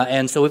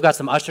And so we've got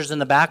some ushers in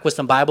the back with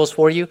some Bibles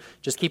for you.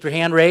 Just keep your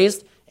hand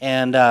raised,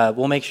 and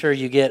we'll make sure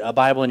you get a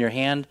Bible in your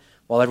hand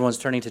while everyone's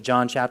turning to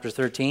John chapter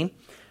 13.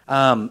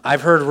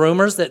 I've heard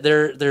rumors that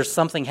there's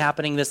something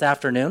happening this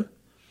afternoon,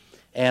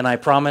 and I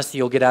promise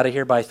you'll get out of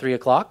here by 3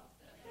 o'clock.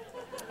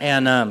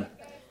 And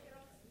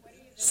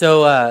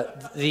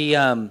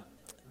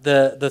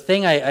the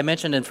thing I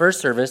mentioned in first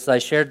service, I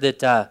shared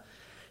that,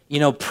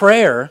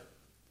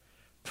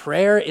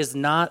 prayer is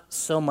not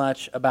so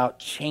much about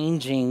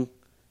changing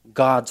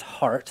God's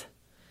heart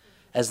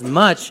as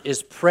much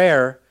as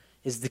prayer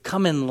is to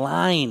come in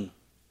line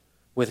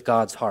with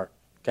God's heart,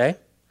 okay?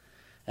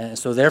 And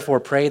so therefore,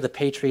 pray the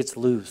Patriots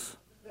lose.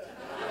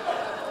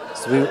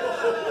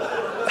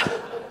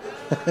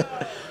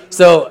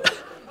 So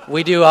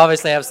we do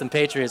obviously have some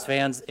Patriots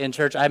fans in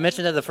church. I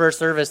mentioned at the first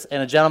service,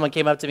 and a gentleman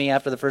came up to me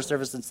after the first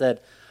service and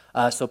said,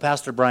 so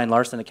Pastor Brian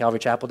Larson at Calvary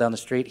Chapel down the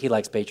street, he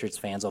likes Patriots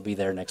fans. I'll be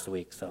there next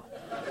week, so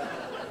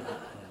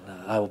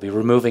I will be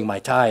removing my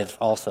tithe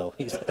also.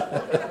 He said,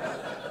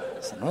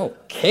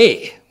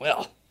 okay,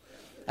 well.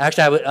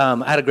 Actually,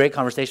 I had a great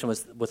conversation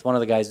with one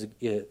of the guys,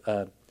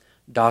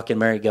 Doc and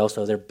Mary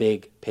Gelso. They're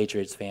big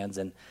Patriots fans,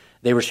 and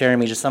they were sharing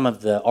me just some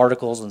of the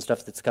articles and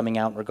stuff that's coming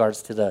out in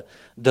regards to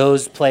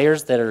those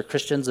players that are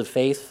Christians of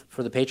faith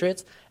for the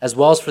Patriots, as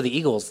well as for the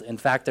Eagles. In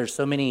fact, there's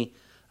so many.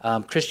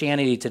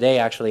 Christianity Today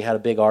actually had a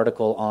big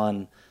article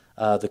on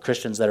the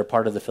Christians that are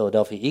part of the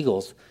Philadelphia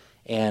Eagles,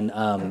 and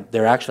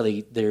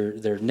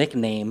their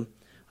nickname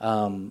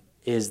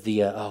is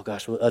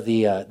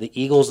the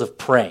Eagles of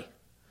Pray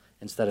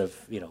instead of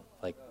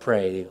like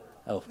pray.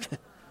 Oh,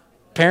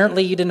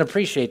 apparently you didn't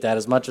appreciate that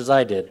as much as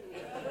I did.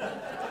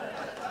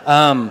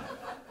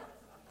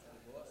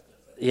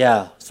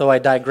 Yeah, so I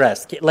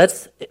digress.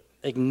 Let's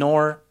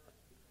ignore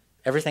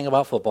everything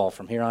about football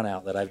from here on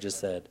out that I've just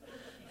said,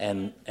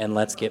 and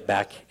let's get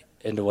back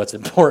into what's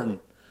important.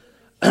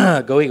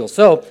 Go Eagles.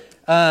 So,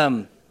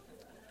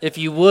 if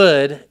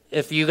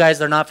you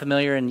guys are not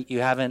familiar and you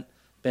haven't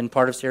been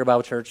part of Sierra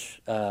Bible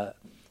Church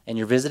and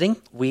you're visiting,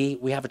 we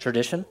have a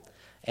tradition,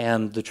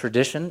 and the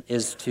tradition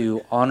is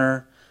to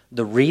honor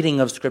the reading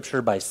of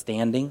Scripture by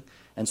standing.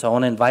 And so I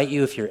want to invite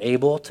you, if you're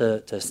able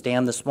to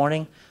stand this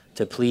morning,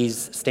 to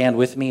please stand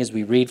with me as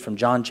we read from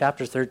John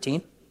chapter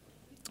 13,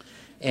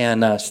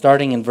 and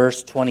starting in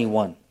verse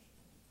 21.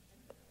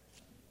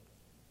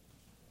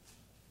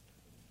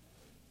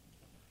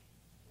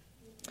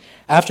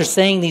 After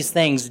saying these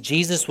things,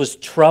 Jesus was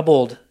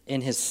troubled in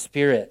his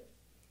spirit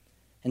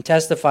and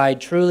testified,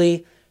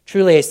 "Truly,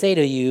 truly I say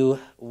to you,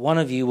 one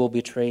of you will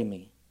betray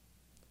me."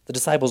 The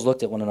disciples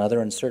looked at one another,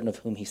 uncertain of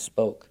whom he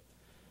spoke.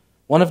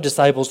 One of the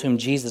disciples whom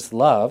Jesus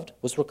loved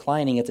was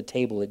reclining at the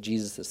table at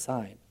Jesus'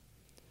 side.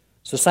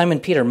 So Simon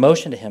Peter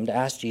motioned to him to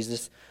ask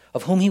Jesus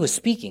of whom he was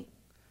speaking.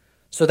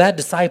 So that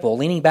disciple,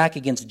 leaning back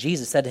against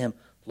Jesus, said to him,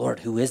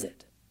 "Lord, who is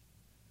it?"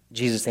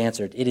 Jesus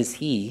answered, "It is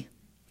he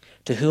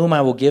to whom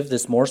I will give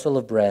this morsel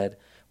of bread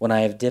when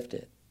I have dipped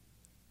it."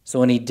 So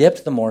when he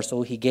dipped the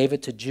morsel, he gave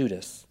it to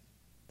Judas,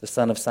 the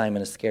son of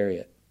Simon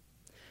Iscariot.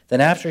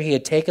 Then after he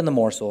had taken the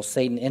morsel,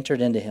 Satan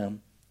entered into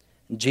him.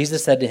 And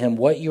Jesus said to him,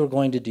 "What you are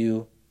going to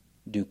do,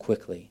 do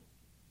quickly."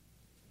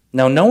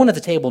 Now no one at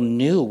the table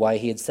knew why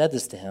he had said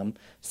this to him.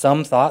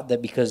 Some thought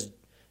that because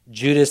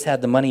Judas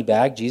had the money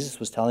bag, Jesus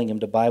was telling him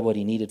to buy what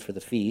he needed for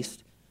the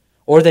feast,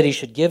 or that he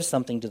should give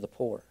something to the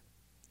poor.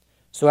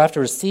 So after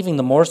receiving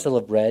the morsel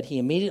of bread, he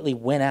immediately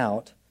went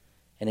out,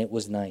 and it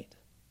was night.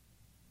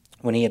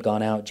 When he had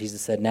gone out,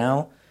 Jesus said,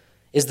 "Now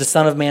is the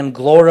Son of Man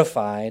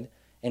glorified,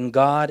 and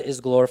God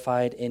is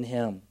glorified in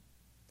him.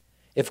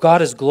 If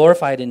God is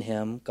glorified in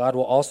him, God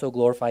will also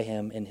glorify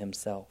him in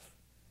himself,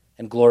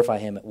 and glorify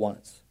him at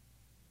once.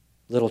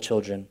 Little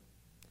children,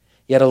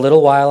 yet a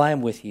little while I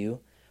am with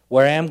you.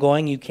 Where I am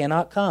going, you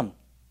cannot come.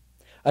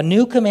 A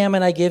new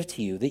commandment I give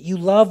to you, that you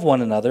love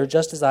one another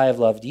just as I have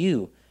loved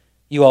you.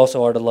 You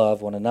also are to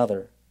love one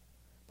another.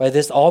 By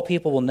this all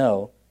people will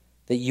know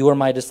that you are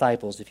my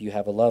disciples if you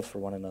have a love for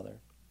one another."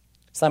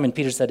 Simon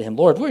Peter said to him,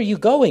 "Lord, where are you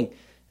going?"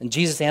 And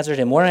Jesus answered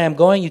him, "Where I am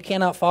going, you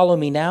cannot follow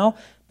me now,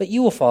 but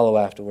you will follow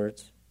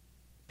afterwards."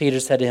 Peter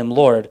said to him,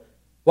 "Lord,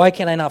 why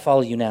can I not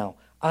follow you now?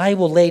 I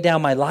will lay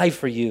down my life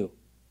for you."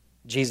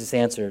 Jesus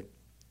answered,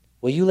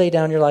 "Will you lay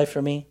down your life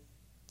for me?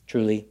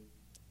 Truly,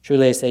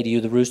 truly I say to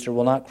you, the rooster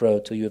will not crow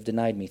till you have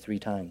denied me 3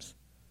 times.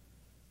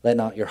 Let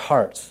not your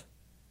hearts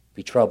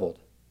be troubled.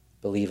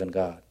 Believe in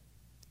God.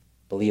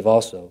 Believe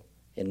also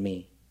in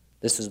me."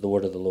 This is the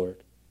word of the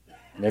Lord.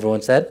 And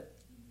everyone said?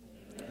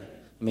 You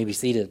may be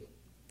seated.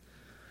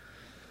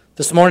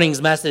 This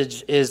morning's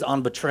message is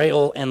on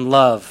betrayal and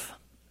love.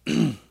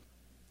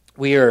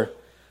 We've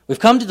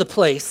come to the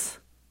place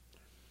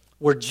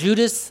where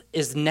Judas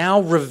is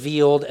now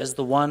revealed as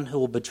the one who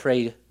will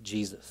betray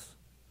Jesus.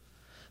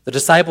 The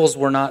disciples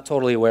were not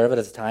totally aware of it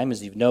at the time,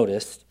 as you've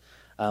noticed,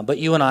 but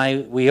you and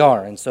I, we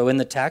are. And so in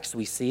the text,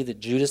 we see that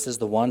Judas is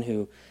the one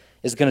who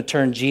is going to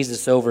turn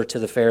Jesus over to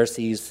the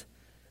Pharisees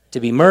to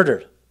be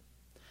murdered.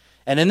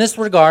 And in this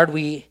regard,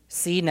 we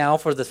see now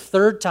for the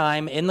 3rd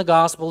time in the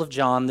Gospel of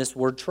John this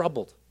word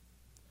troubled.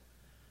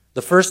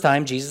 The first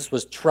time, Jesus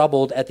was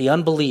troubled at the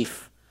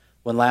unbelief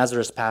when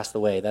Lazarus passed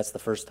away. That's the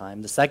first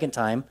time. The second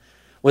time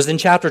was in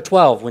chapter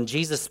 12 when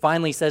Jesus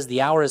finally says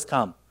the hour has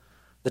come.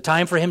 The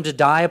time for him to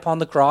die upon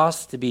the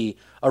cross, to be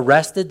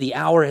arrested, the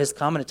hour has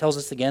come, and it tells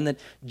us again that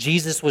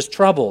Jesus was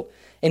troubled.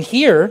 And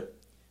here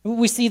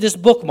we see this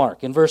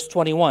bookmark in verse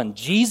 21.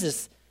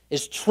 Jesus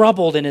is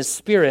troubled in his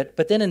spirit,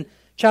 but then in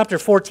chapter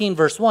 14,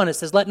 verse 1, it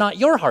says, "Let not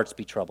your hearts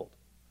be troubled."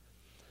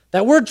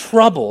 That word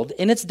troubled,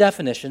 in its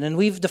definition, and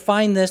we've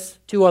defined this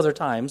 2 other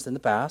times in the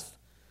past,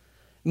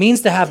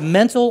 means to have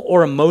mental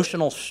or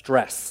emotional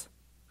stress.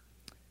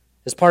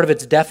 As part of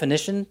its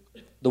definition,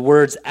 the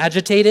words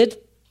agitated,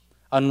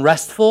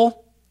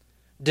 unrestful,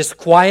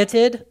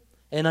 disquieted,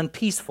 and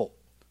unpeaceful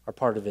are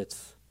part of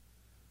its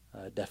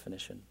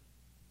definition.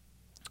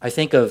 I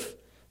think of,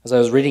 as I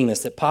was reading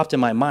this, it popped in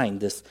my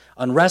mind, this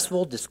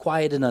unrestful,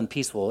 disquieted, and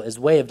unpeaceful as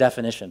way of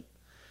definition,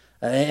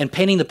 and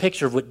painting the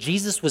picture of what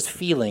Jesus was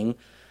feeling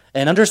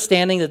and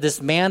understanding that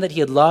this man that he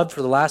had loved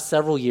for the last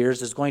several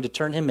years is going to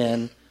turn him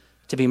in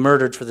to be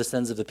murdered for the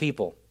sins of the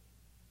people.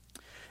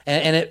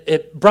 And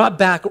it brought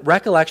back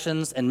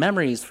recollections and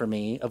memories for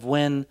me of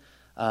when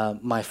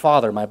my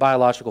father, my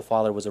biological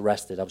father, was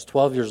arrested. I was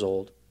 12 years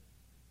old,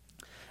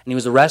 and he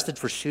was arrested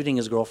for shooting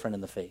his girlfriend in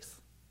the face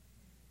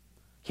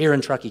here in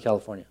Truckee,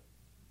 California.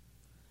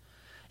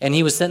 And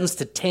he was sentenced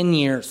to 10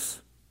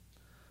 years.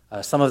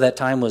 Some of that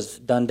time was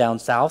done down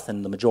south,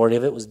 and the majority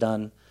of it was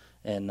done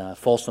in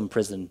Folsom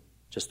Prison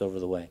just over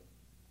the way.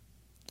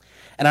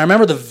 And I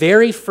remember the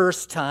very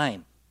first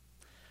time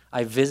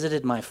I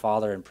visited my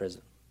father in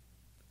prison.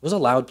 It was a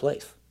loud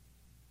place.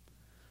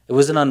 It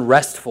was an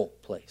unrestful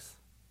place.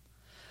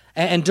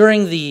 And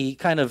during the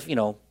kind of,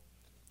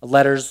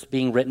 letters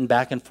being written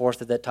back and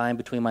forth at that time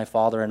between my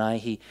father and I,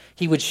 he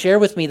would share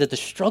with me that the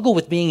struggle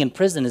with being in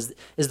prison is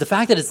the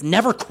fact that it's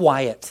never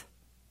quiet.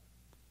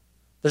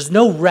 There's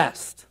no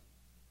rest.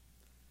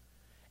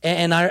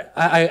 And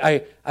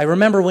I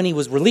remember when he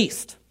was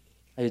released.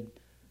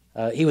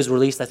 He was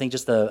released, I think,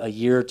 just a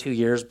year or 2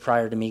 years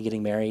prior to me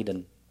getting married,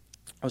 and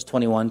I was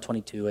 21,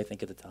 22, I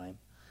think, at the time.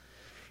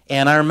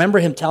 And I remember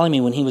him telling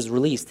me when he was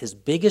released, his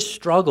biggest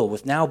struggle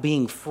with now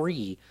being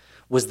free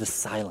was the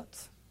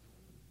silence.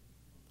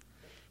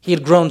 He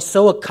had grown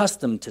so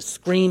accustomed to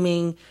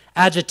screaming,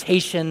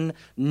 agitation,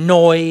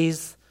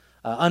 noise,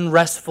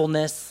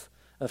 unrestfulness,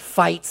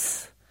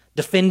 fights,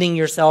 defending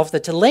yourself,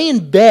 that to lay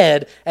in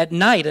bed at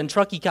night in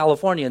Truckee,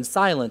 California in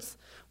silence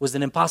was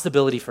an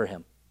impossibility for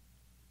him.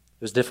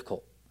 It was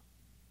difficult.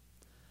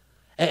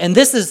 And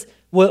this is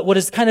what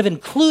is kind of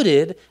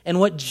included in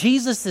what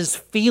Jesus is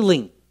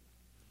feeling.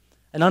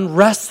 An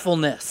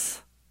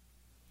unrestfulness,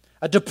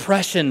 a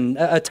depression,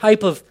 a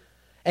type of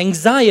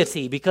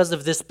anxiety because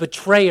of this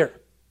betrayer.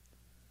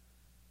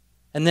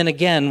 And then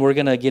again, we're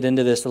going to get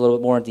into this a little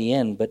bit more at the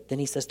end, but then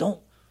he says,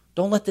 don't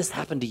let this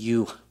happen to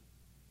you.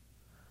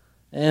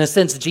 In a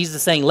sense, Jesus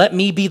is saying, let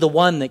me be the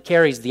one that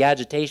carries the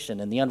agitation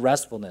and the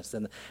unrestfulness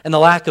and the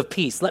lack of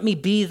peace. Let me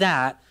be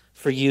that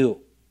for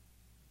you.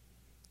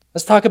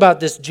 Let's talk about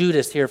this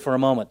Judas here for a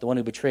moment, the one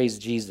who betrays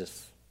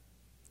Jesus.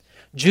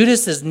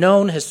 Judas is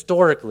known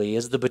historically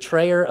as the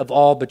betrayer of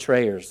all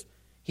betrayers.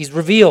 He's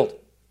revealed.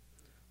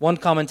 One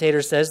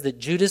commentator says that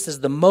Judas is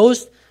the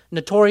most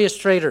notorious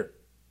traitor.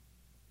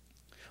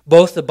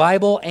 Both the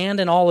Bible and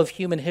in all of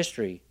human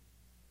history,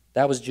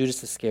 that was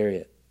Judas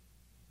Iscariot.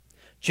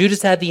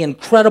 Judas had the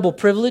incredible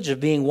privilege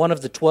of being one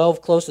of the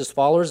 12 closest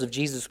followers of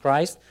Jesus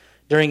Christ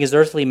during his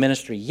earthly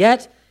ministry.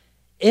 Yet,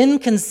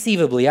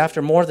 inconceivably,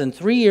 after more than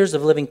 3 years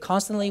of living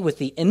constantly with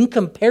the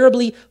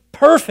incomparably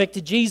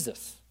perfect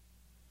Jesus,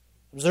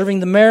 observing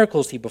the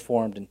miracles he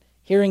performed and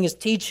hearing his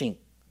teaching,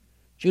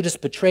 Judas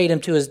betrayed him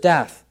to his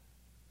death.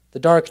 The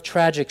dark,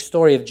 tragic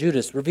story of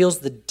Judas reveals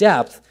the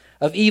depth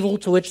of evil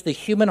to which the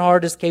human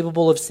heart is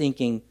capable of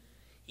sinking,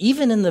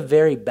 even in the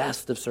very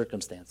best of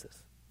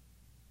circumstances.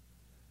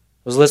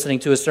 I was listening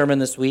to a sermon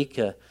this week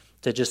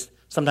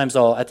sometimes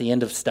at the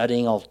end of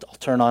studying, I'll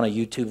turn on a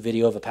YouTube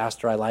video of a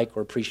pastor I like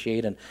or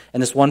appreciate, and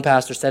this one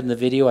pastor said in the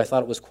video, I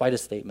thought it was quite a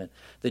statement,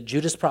 that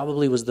Judas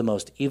probably was the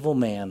most evil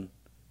man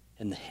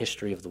in the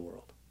history of the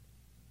world.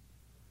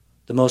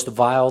 The most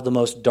vile, the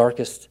most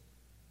darkest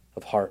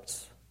of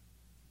hearts.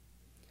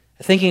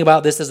 Thinking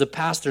about this as a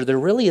pastor,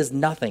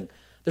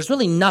 there's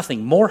really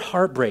nothing more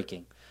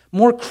heartbreaking,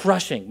 more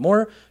crushing,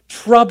 more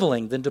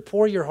troubling than to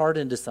pour your heart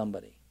into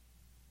somebody,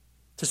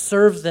 to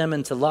serve them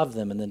and to love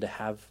them, and then to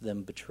have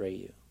them betray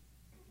you.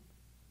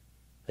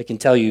 I can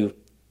tell you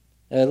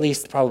at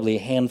least probably a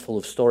handful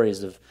of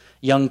stories of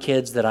young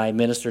kids that I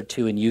ministered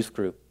to in youth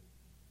group.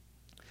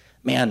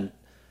 Man,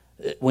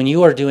 when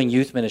you are doing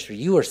youth ministry,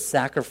 you are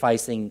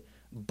sacrificing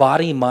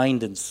body,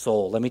 mind, and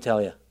soul, let me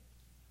tell you.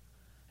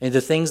 And the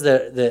things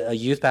that a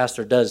youth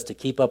pastor does to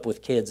keep up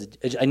with kids,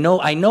 I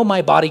know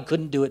my body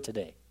couldn't do it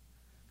today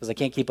because I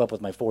can't keep up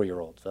with my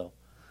 4-year-old.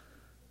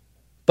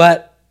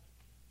 But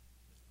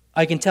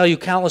I can tell you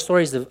countless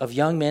stories of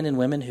young men and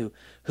women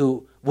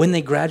who, when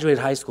they graduated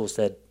high school,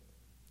 said,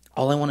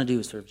 all I want to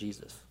do is serve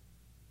Jesus.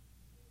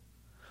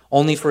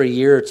 only for a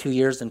year or 2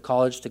 years in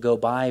college to go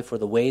by for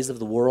the ways of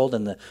the world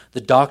and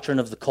the doctrine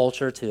of the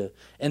culture to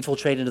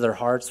infiltrate into their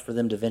hearts for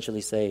them to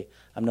eventually say,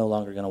 I'm no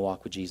longer going to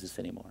walk with Jesus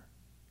anymore.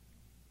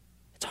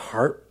 It's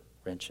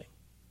heart-wrenching.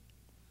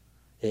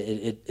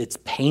 It's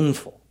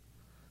painful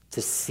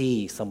to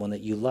see someone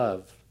that you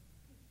love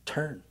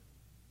turn.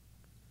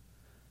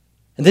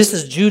 And this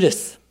is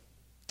Judas.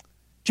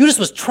 Judas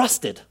was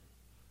trusted.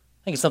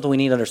 I think it's something we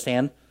need to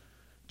understand.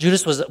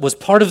 Judas was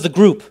part of the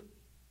group.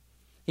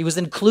 He was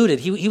included.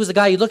 He was a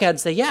guy you look at and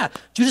say, yeah,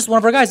 Judas is one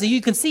of our guys.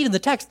 You can see it in the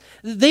text.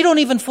 They don't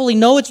even fully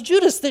know it's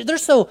Judas. They're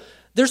so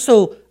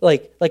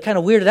like kind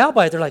of weirded out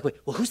by it. They're like, wait,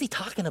 well, who's he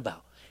talking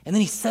about? And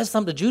then he says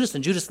something to Judas,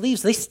 and Judas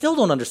leaves. They still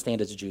don't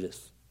understand it's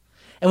Judas.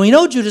 And we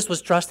know Judas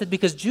was trusted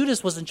because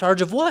Judas was in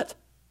charge of what?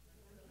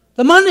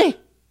 The money.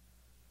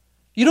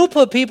 You don't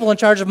put people in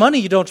charge of money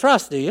you don't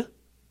trust, do you?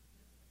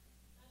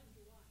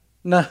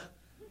 No.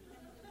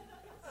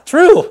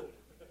 True.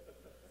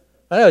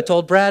 I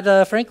told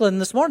Brad Franklin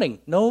this morning,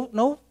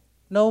 no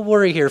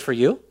worry here for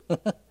you.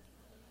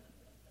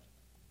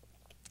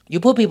 You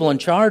put people in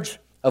charge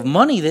of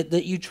money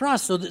that you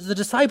trust. So the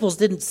disciples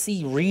didn't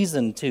see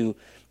reason to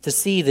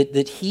see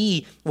that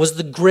he was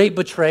the great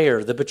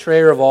betrayer, the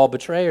betrayer of all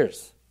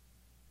betrayers.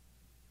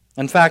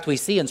 In fact, we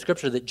see in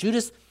Scripture that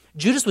Judas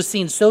was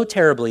seen so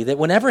terribly that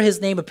whenever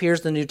his name appears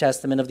in the New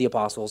Testament of the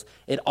apostles,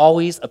 it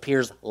always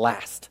appears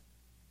last.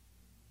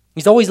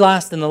 He's always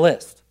last in the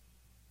list.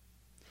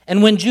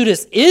 And when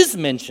Judas is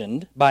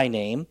mentioned by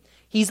name,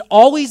 he's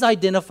always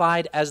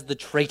identified as the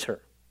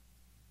traitor.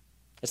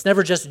 It's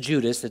never just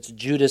Judas, it's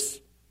Judas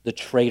the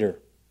traitor.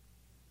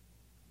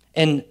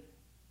 In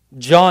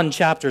John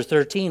chapter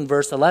 13,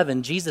 verse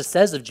 11, Jesus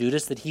says of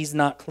Judas that he's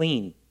not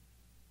clean.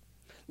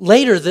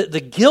 Later,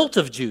 the guilt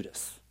of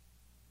Judas.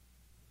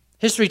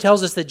 History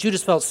tells us that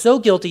Judas felt so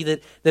guilty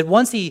that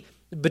once he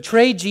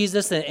betrayed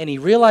Jesus and he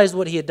realized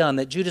what he had done,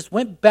 that Judas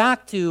went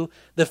back to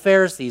the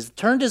Pharisees,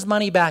 turned his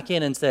money back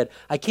in and said,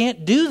 I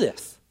can't do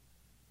this.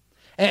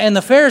 And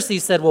the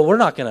Pharisees said, well,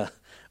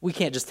 we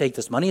can't just take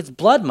this money, it's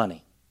blood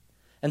money.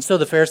 And so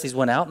the Pharisees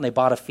went out and they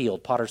bought a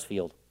field, potter's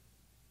field.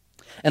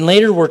 And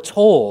later we're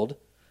told,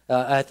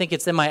 I think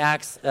it's in my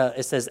Acts,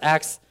 it says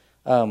Acts,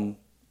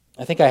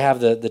 I think I have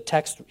the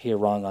text here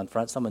wrong on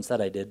front. Someone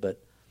said I did,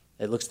 but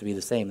it looks to be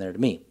the same there to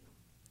me.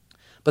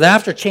 But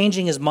after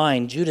changing his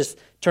mind, Judas,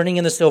 turning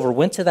in the silver,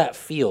 went to that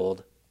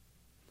field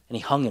and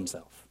he hung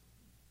himself.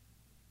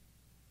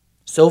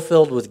 So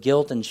filled with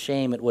guilt and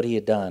shame at what he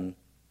had done,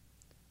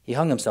 he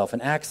hung himself.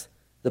 And Acts,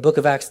 the book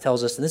of Acts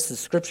tells us, and this is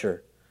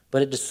Scripture,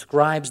 but it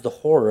describes the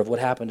horror of what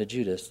happened to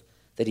Judas,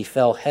 that he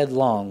fell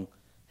headlong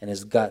and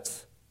his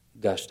guts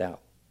gushed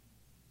out.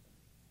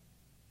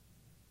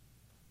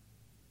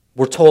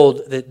 We're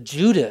told that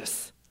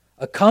Judas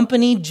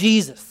accompanied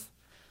Jesus.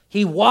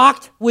 He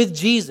walked with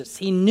Jesus.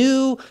 He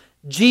knew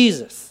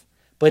Jesus,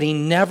 but he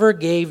never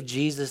gave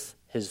Jesus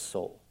his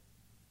soul.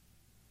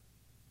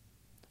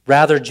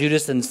 Rather,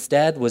 Judas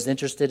instead was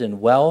interested in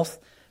wealth,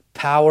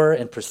 power,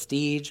 and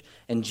prestige,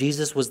 and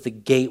Jesus was the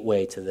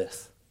gateway to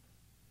this.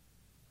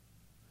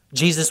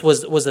 Jesus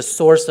was a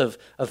source of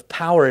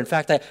power. In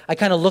fact, I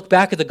kind of look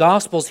back at the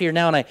Gospels here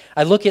now, and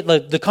I look at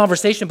the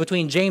conversation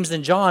between James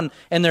and John,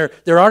 and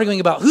they're arguing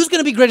about who's going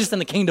to be greatest in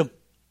the kingdom.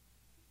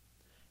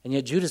 And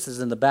yet Judas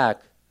is in the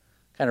back,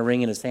 kind of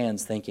wringing his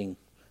hands, thinking,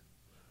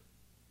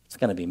 it's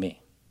going to be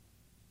me.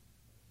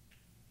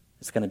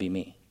 It's going to be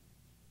me.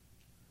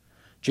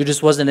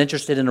 Judas wasn't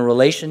interested in a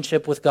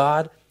relationship with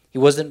God. He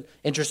wasn't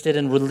interested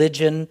in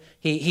religion.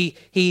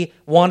 He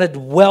wanted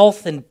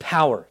wealth and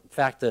power. In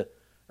fact,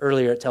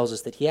 earlier it tells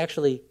us that he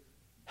actually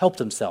helped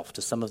himself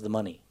to some of the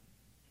money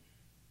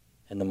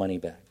in the money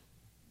bag.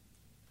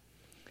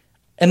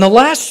 And the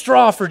last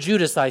straw for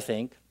Judas, I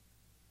think,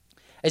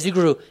 as he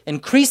grew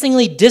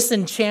increasingly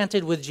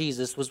disenchanted with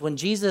Jesus, was when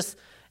Jesus,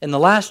 in the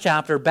last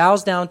chapter,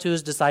 bows down to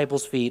his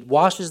disciples' feet,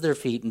 washes their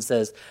feet, and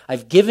says,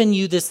 I've given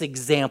you this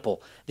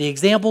example. The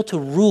example to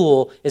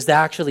rule is to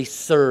actually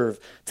serve.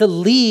 To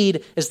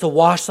lead is to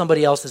wash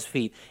somebody else's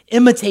feet.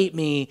 Imitate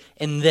me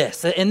in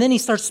this. And then he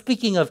starts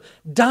speaking of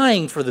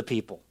dying for the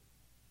people.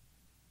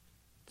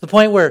 To the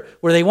point where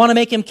they want to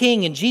make him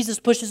king, and Jesus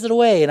pushes it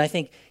away. And I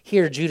think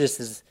here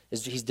Judas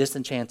he's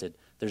disenchanted.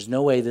 There's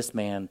no way this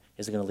man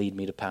is going to lead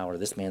me to power.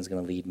 This man's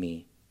going to lead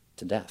me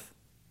to death.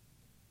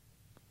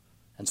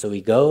 And so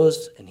he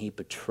goes and he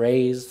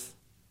betrays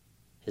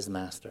his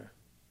master.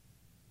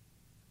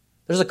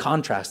 There's a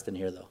contrast in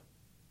here, though.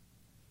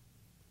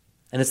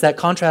 And it's that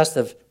contrast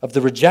of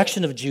the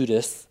rejection of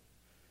Judas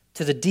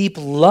to the deep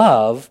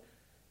love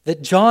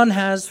that John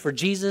has for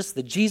Jesus,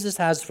 that Jesus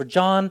has for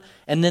John,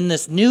 and then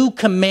this new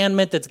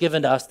commandment that's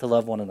given to us to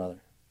love one another.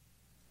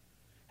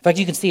 In fact,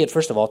 you can see it,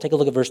 first of all. Take a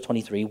look at verse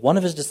 23. One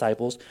of his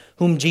disciples,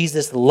 whom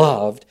Jesus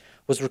loved,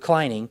 was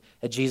reclining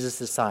at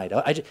Jesus' side.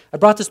 I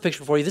brought this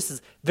picture for you. This is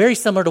very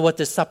similar to what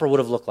this supper would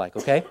have looked like,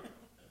 okay?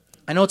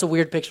 I know it's a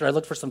weird picture. I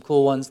looked for some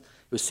cool ones. It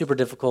was super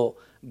difficult.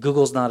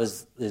 Google's not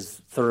as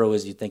thorough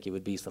as you'd think it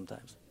would be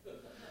sometimes.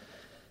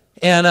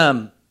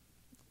 And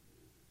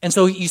And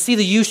so you see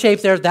the U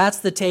shape there, that's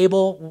the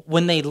table.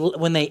 When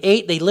they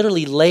ate, they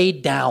literally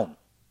laid down.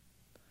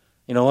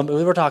 We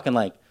were talking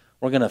like,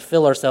 we're going to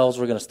fill ourselves,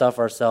 we're going to stuff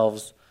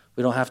ourselves.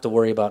 We don't have to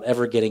worry about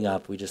ever getting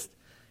up. We just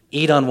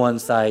eat on one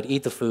side,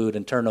 eat the food,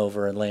 and turn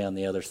over and lay on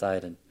the other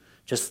side and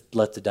just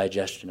let the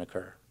digestion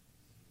occur.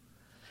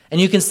 And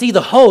you can see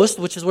the host,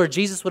 which is where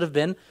Jesus would have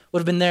been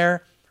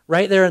there,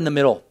 right there in the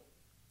middle,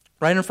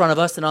 right in front of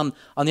us. And on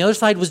the other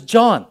side was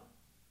John.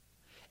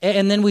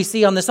 And then we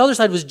see on this other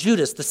side was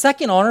Judas. The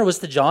second honor was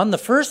to John. The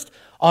first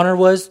honor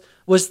was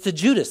to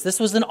Judas. This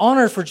was an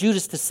honor for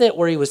Judas to sit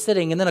where he was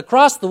sitting. And then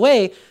across the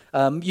way,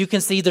 you can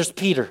see there's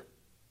Peter.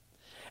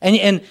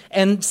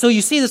 And so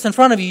you see this in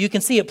front of you. You can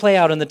see it play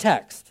out in the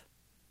text.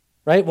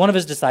 Right? One of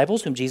his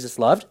disciples whom Jesus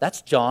loved,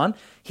 that's John.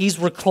 He's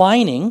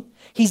reclining.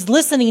 He's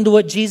listening to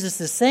what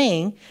Jesus is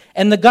saying.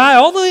 And the guy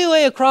all the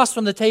way across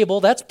from the table,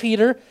 that's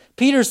Peter.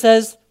 Peter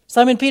says,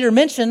 Simon Peter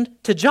mentioned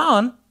to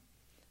John,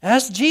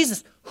 ask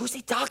Jesus, who's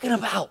he talking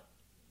about?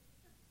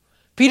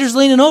 Peter's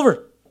leaning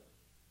over.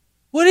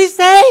 What did he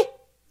say?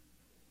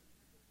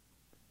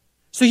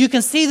 So you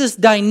can see this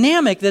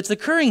dynamic that's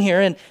occurring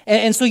here.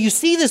 And so you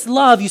see this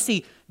love. You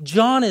see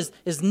John is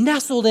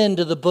nestled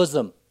into the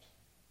bosom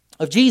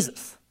of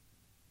Jesus.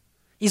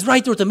 He's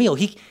right there at the meal.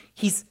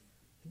 He's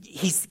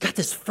got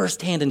this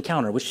firsthand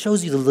encounter, which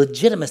shows you the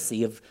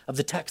legitimacy of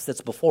the text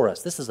that's before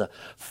us. This is a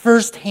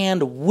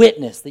firsthand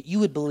witness that you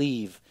would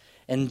believe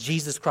in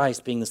Jesus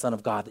Christ being the Son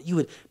of God, that you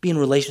would be in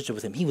relationship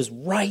with him. He was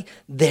right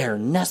there,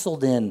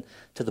 nestled in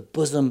to the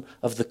bosom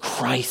of the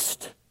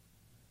Christ.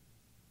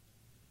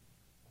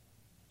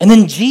 And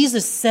then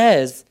Jesus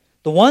says,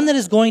 the one that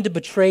is going to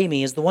betray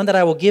me is the one that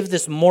I will give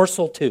this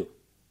morsel to.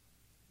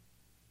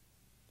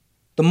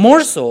 The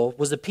morsel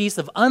was a piece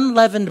of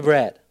unleavened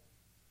bread,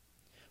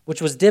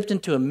 which was dipped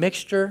into a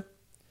mixture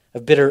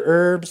of bitter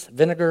herbs,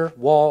 vinegar,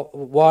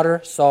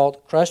 water,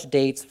 salt, crushed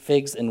dates,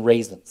 figs, and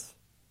raisins.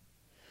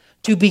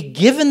 To be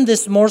given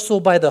this morsel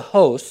by the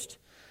host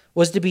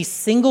was to be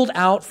singled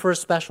out for a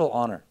special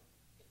honor.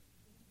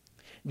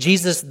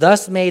 Jesus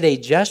thus made a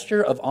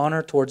gesture of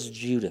honor towards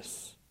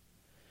Judas,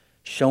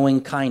 showing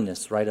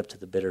kindness right up to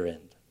the bitter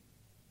end.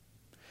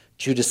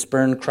 Judas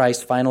spurned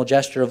Christ's final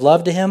gesture of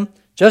love to him,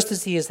 just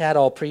as he has had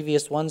all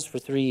previous ones for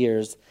 3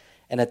 years.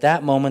 And at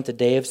that moment, the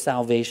day of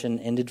salvation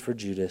ended for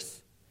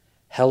Judas.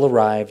 Hell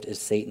arrived as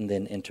Satan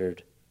then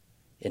entered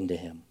into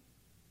him.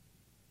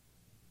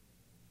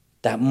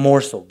 That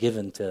morsel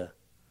given to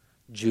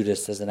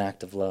Judas as an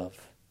act of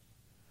love.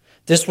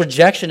 This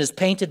rejection is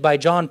painted by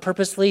John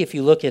purposely. If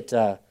you look at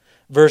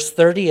verse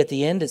 30 at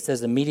the end, it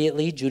says,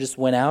 immediately Judas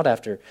went out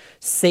after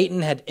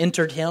Satan had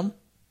entered him.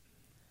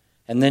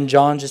 And then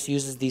John just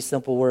uses these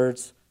simple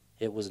words,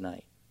 it was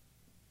night.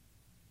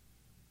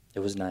 It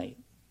was night.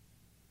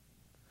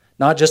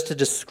 Not just to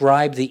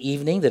describe the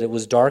evening, that it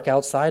was dark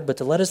outside, but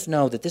to let us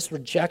know that this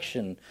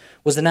rejection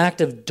was an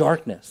act of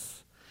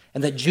darkness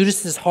and that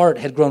Judas's heart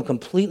had grown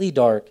completely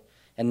dark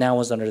and now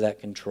was under that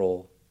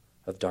control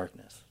of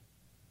darkness.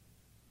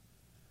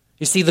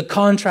 You see the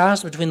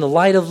contrast between the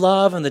light of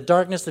love and the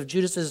darkness of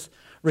Judas's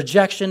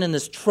rejection and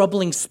this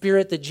troubling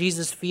spirit that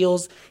Jesus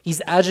feels.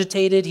 He's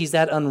agitated. He's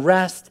at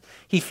unrest.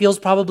 He feels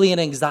probably an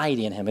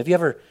anxiety in him. Have you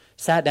ever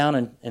sat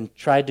down and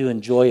tried to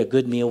enjoy a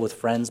good meal with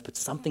friends, but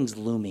something's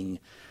looming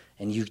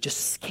and you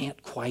just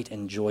can't quite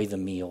enjoy the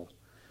meal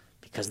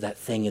because that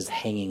thing is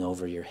hanging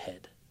over your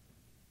head?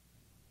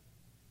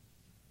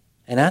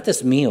 And at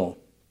this meal,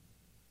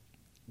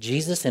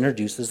 Jesus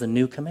introduces a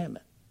new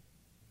commandment.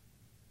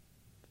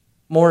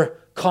 More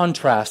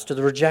contrast to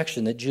the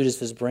rejection that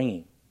Judas is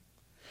bringing.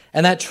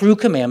 And that true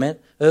commandment,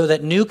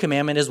 that new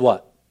commandment is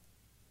what?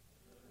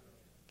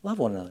 Love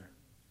one another.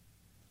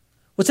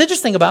 What's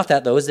interesting about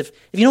that, though, is if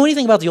you know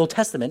anything about the Old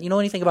Testament, you know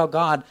anything about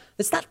God,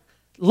 it's not,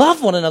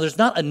 love one another is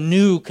not a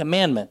new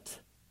commandment.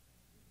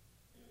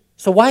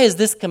 So why is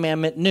this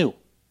commandment new?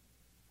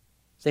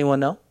 Does anyone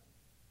know?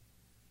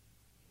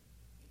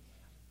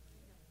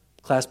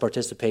 Class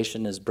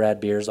participation, as Brad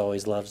Beers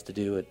always loves to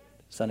do at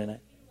Sunday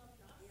night.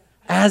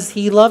 As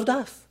he loved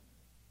us.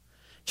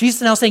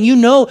 Jesus is now saying, you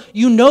know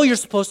you're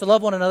supposed to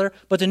love one another,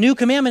 but the new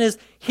commandment is,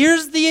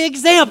 here's the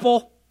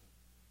example.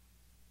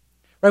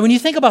 Right? When you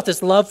think about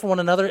this love for one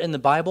another in the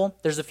Bible,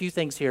 there's a few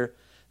things here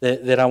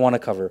that I want to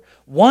cover.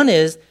 One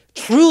is,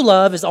 true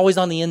love is always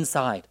on the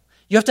inside.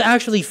 You have to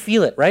actually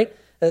feel it, right?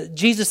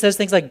 Jesus says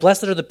things like,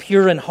 blessed are the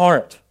pure in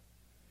heart.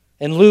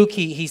 In Luke,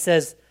 he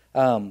says,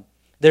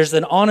 there's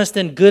an honest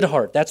and good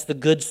heart. That's the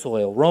good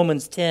soil.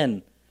 Romans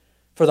 10,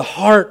 for the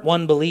heart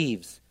one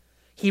believes.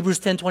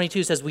 Hebrews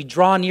 10:22 says, we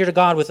draw near to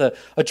God with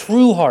a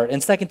true heart.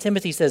 And 2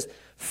 Timothy says,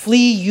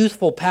 flee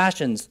youthful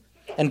passions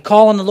and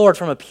call on the Lord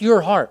from a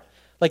pure heart.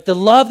 Like the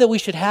love that we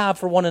should have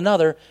for one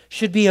another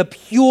should be a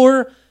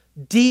pure,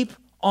 deep,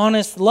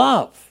 honest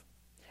love.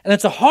 And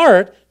it's a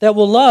heart that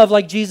will love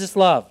like Jesus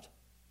loved.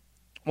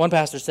 One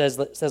pastor says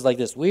like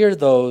this, we are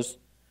those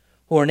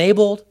who are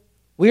enabled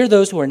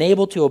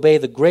to obey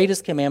the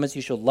greatest commandments.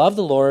 You shall love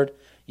the Lord,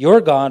 your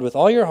God, with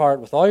all your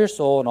heart, with all your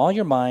soul, and all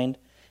your mind,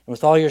 and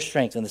with all your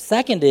strength. And the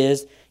second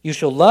is, you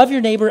shall love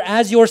your neighbor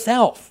as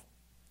yourself.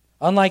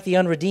 Unlike the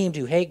unredeemed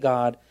who hate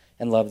God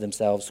and love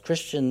themselves,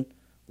 Christians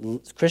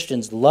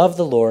love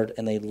the Lord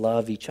and they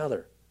love each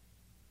other.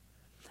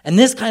 And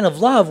this kind of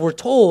love, we're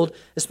told,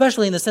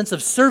 especially in the sense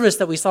of service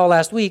that we saw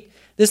last week,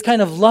 this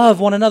kind of love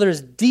one another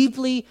is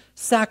deeply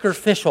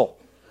sacrificial.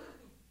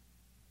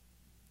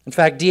 In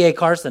fact, D.A.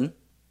 Carson,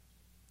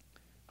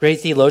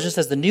 great theologian,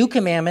 says the new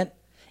commandment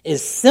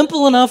is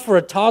simple enough for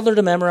a toddler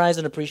to memorize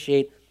and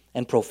appreciate,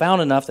 and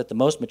profound enough that the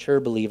most mature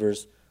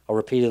believers are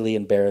repeatedly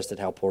embarrassed at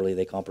how poorly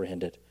they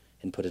comprehend it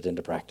and put it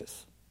into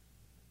practice.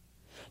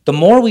 The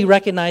more we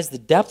recognize the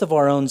depth of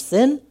our own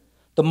sin,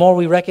 the more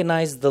we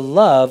recognize the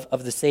love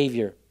of the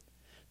Savior.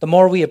 The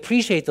more we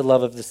appreciate the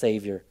love of the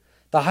Savior,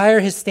 the higher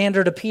his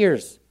standard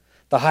appears.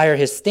 The higher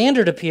his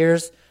standard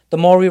appears, the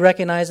more we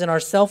recognize in our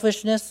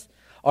selfishness,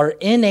 our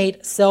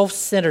innate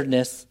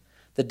self-centeredness,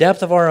 the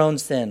depth of our own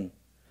sin.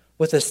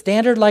 With a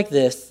standard like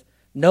this,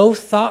 no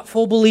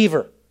thoughtful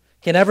believer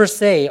can ever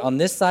say on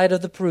this side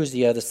of the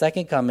Parousia, the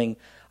second coming,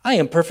 I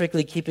am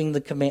perfectly keeping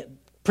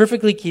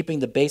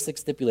the basic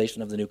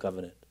stipulation of the new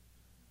covenant.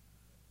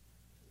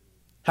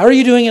 How are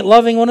you doing at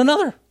loving one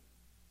another?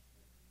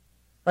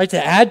 Right?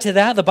 To add to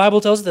that, the Bible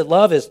tells us that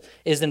love is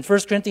in 1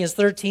 Corinthians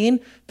 13,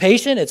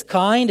 patient, it's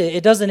kind,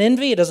 it doesn't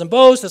envy, it doesn't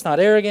boast, it's not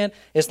arrogant,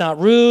 it's not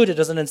rude, it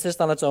doesn't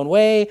insist on its own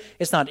way,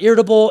 it's not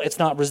irritable, it's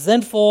not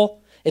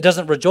resentful, it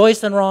doesn't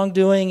rejoice in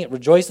wrongdoing, it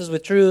rejoices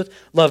with truth.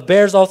 Love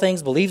bears all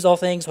things, believes all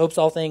things, hopes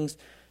all things,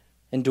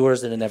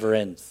 endures, and it never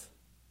ends.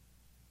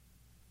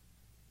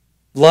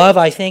 Love,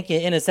 I think,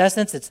 in its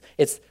essence,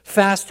 it's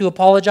fast to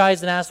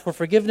apologize and ask for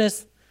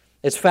forgiveness.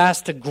 It's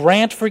fast to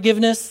grant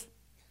forgiveness.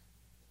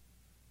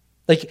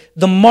 Like,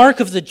 the mark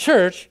of the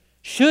church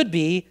should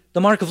be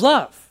the mark of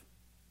love.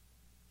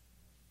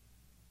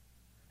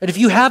 And if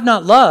you have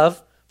not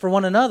love for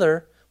one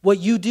another, what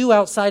you do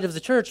outside of the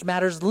church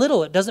matters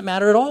little. It doesn't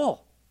matter at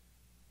all.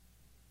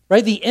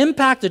 Right? The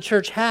impact the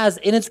church has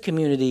in its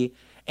community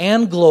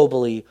and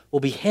globally will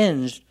be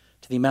hinged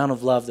to the amount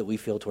of love that we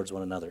feel towards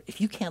one another.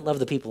 If you can't love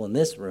the people in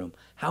this room,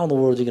 how in the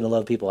world are you going to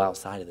love people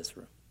outside of this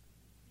room?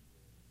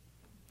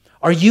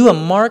 Are you a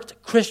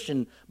marked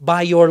Christian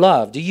by your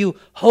love? Do you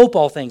hope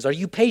all things? Are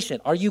you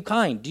patient? Are you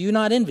kind? Do you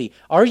not envy?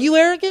 Are you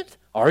arrogant?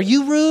 Are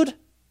you rude?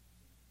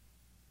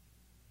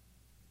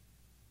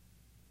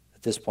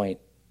 At this point,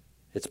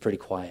 it's pretty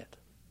quiet.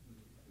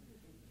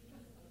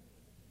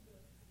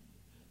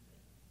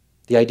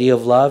 The idea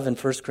of love in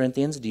 1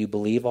 Corinthians, do you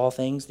believe all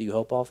things? Do you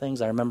hope all things?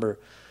 I remember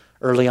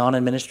early on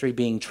in ministry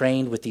being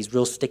trained with these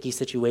real sticky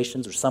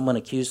situations where someone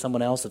accused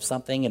someone else of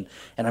something. And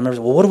I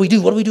remember, well, what do we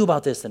do? What do we do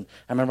about this? And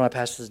I remember my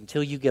pastor says,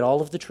 until you get all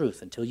of the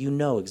truth, until you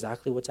know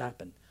exactly what's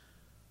happened,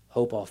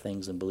 hope all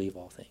things and believe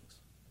all things.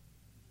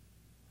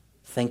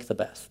 Think the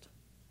best.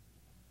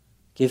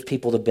 Give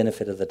people the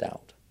benefit of the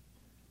doubt.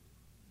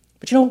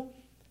 But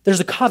there's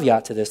a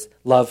caveat to this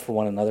love for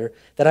one another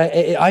that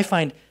I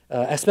find,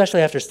 especially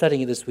after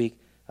studying it this week,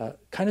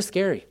 kind of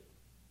scary.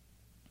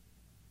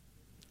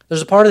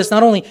 There's a part of this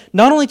not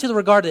only to the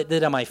regard that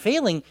am I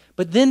failing,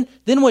 but then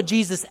what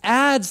Jesus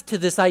adds to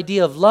this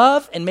idea of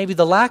love and maybe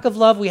the lack of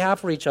love we have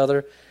for each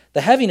other,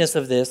 the heaviness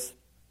of this,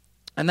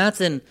 and that's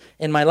in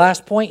my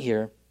last point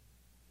here,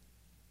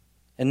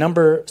 in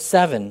number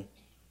 7,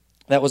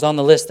 that was on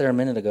the list there a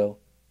minute ago.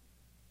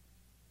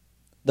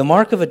 The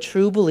mark of a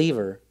true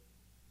believer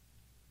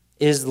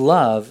is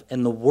love,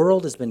 and the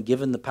world has been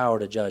given the power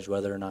to judge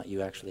whether or not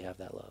you actually have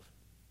that love.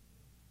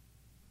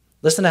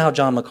 Listen to how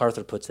John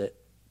MacArthur puts it,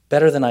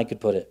 better than I could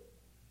put it.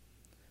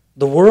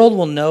 The world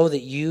will know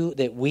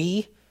that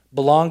we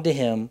belong to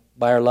him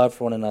by our love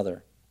for one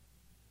another.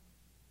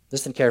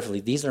 Listen carefully.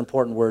 These are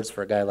important words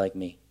for a guy like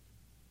me.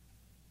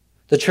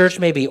 The church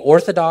may be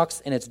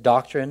orthodox in its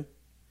doctrine,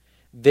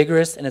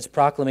 vigorous in its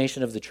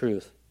proclamation of the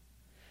truth,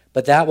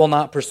 but that will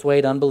not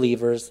persuade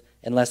unbelievers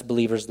unless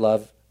believers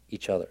love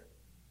each other.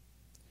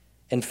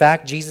 In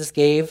fact, Jesus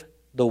gave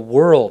the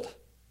world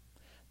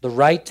the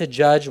right to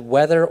judge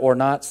whether or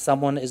not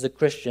someone is a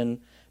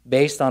Christian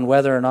based on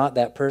whether or not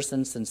that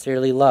person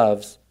sincerely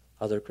loves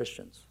other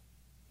Christians.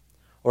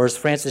 Or as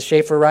Francis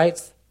Schaeffer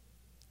writes,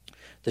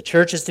 the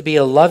church is to be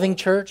a loving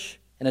church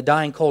in a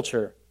dying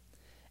culture.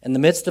 In the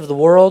midst of the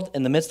world,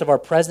 in the midst of our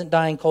present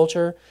dying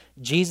culture,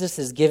 Jesus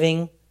is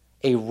giving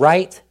a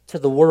right to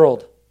the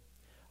world.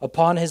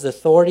 Upon his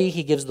authority,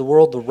 he gives the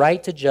world the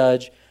right to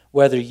judge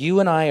whether you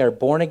and I are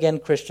born-again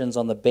Christians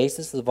on the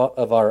basis of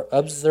our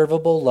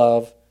observable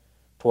love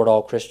toward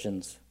all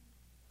Christians.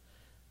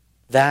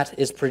 That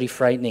is pretty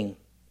frightening.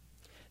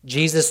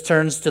 Jesus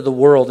turns to the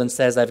world and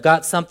says, I've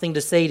got something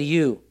to say to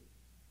you.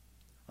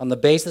 On the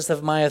basis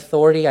of my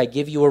authority, I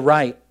give you a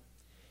right.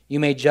 You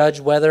may judge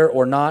whether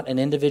or not an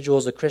individual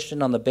is a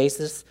Christian on the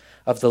basis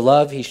of the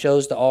love he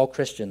shows to all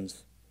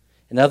Christians.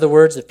 In other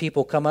words, if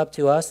people come up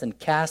to us and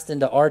cast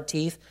into our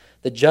teeth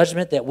the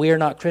judgment that we are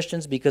not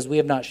Christians because we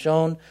have not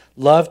shown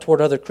love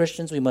toward other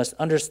Christians, we must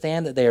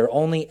understand that they are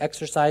only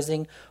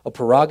exercising a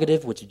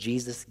prerogative which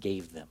Jesus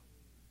gave them.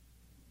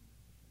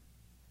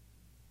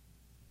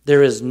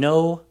 There is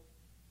no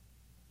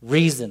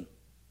reason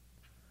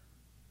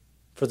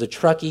for the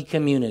Truckee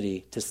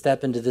community to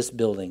step into this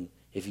building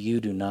if you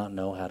do not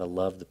know how to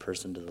love the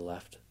person to the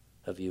left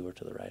of you or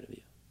to the right of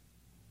you.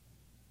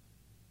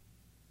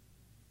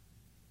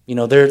 You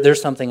know,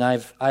 there's something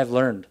I've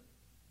learned.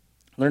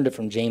 Learned it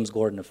from James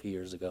Gordon a few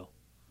years ago.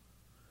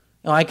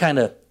 You know, I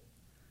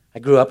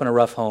grew up in a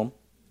rough home.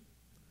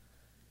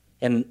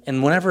 And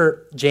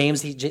whenever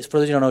James, for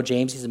those who don't know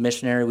James, he's a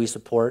missionary we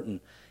support, and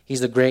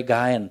he's a great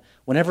guy. And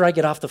whenever I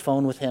get off the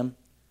phone with him,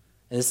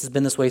 and this has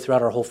been this way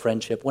throughout our whole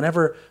friendship,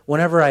 whenever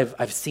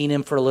I've seen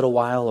him for a little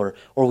while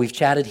or we've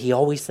chatted, he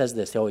always says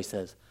this. He always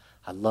says,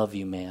 "I love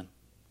you, man."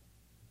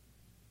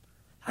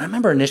 I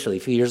remember initially, a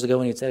few years ago,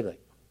 when he'd say, I'd be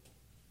like,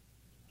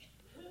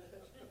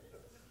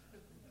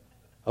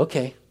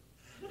 okay.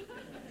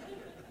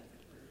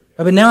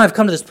 But now I've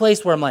come to this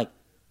place where I'm like,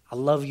 I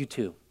love you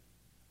too.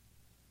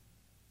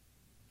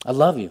 I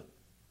love you.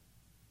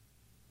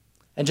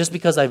 And just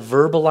because I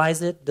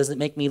verbalize it doesn't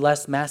make me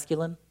less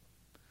masculine.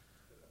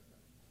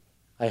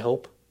 I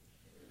hope.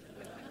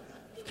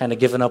 Kind of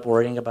given up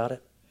worrying about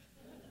it.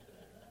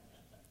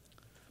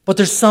 But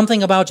there's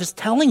something about just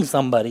telling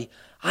somebody,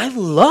 I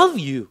love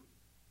you.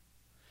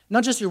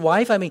 Not just your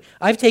wife. I mean,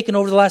 I've taken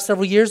over the last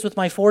several years with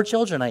my 4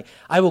 children.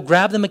 I will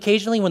grab them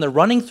occasionally when they're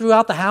running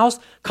throughout the house,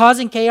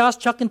 causing chaos,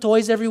 chucking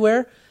toys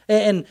everywhere,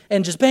 and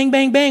just bang,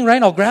 bang, bang, right?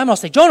 And I'll grab them, I'll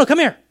say, Jonah, come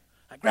here.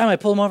 I grab them, I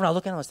pull them over, and I'll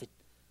look at them, and I'll say,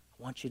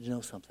 I want you to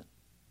know something.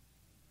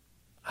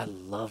 I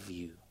love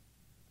you.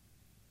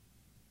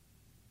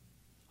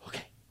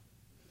 Okay.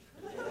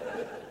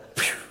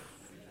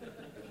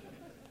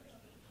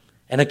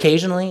 And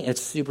occasionally,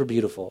 it's super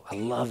beautiful. I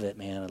love it,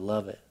 man. I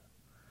love it.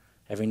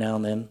 Every now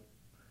and then,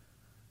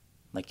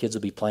 my kids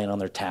will be playing on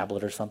their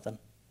tablet or something.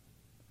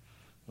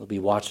 They'll be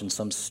watching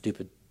some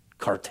stupid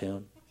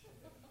cartoon.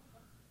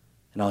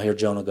 And I'll hear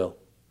Jonah go,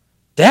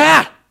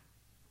 Dad!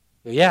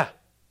 I go, yeah,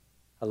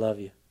 I love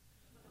you.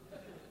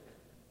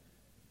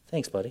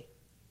 Thanks, buddy.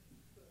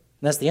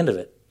 And that's the end of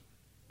it.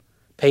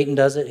 Peyton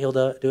does it. He'll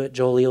do it.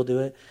 Jolie will do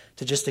it.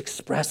 To just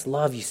express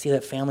love. You see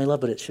that family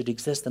love, but it should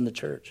exist in the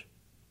church.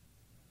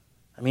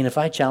 I mean, if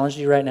I challenged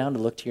you right now to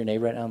look to your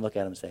neighbor right now and look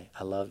at him and say,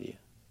 I love you,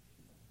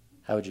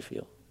 how would you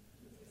feel?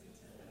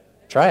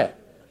 Try it.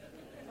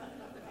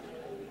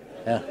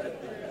 Yeah.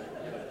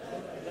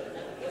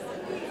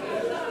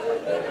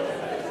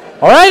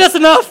 All right, that's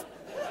enough.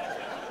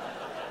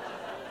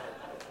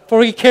 Before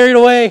we get carried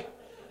away,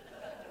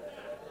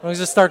 we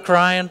just start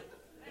crying,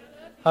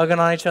 hugging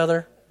on each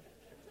other.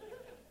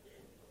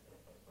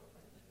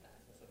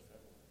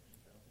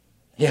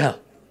 Yeah,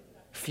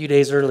 a few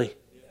days early.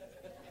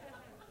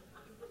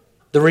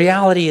 The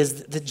reality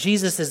is that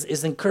Jesus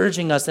is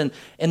encouraging us in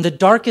the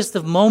darkest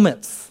of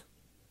moments.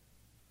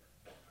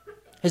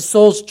 His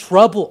soul's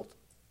troubled.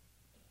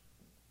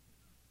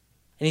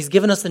 And he's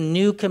given us a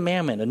new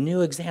commandment, a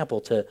new example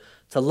to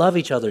love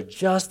each other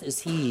just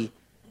as he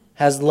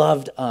has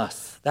loved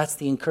us. That's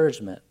the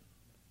encouragement.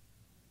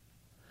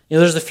 You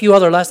know, there's a few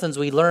other lessons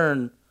we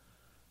learn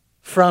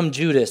from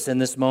Judas in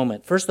this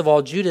moment. First of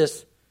all,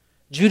 Judas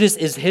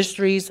is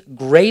history's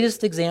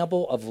greatest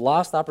example of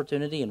lost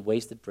opportunity and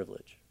wasted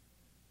privilege.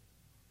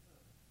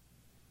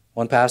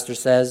 One pastor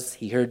says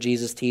he heard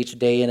Jesus teach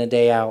day in and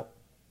day out.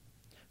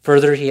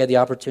 Further, he had the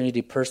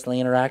opportunity to personally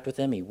interact with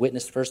him. He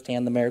witnessed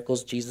firsthand the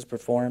miracles Jesus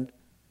performed,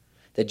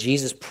 that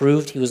Jesus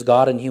proved he was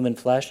God in human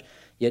flesh,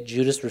 yet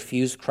Judas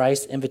refused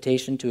Christ's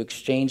invitation to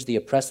exchange the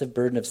oppressive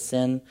burden of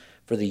sin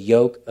for the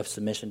yoke of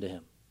submission to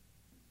him.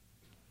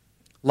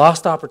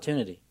 Lost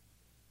opportunity.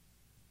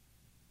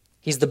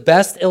 He's the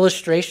best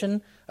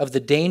illustration of the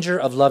danger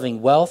of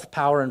loving wealth,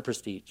 power, and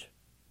prestige.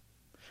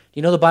 Do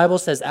you know the Bible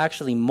says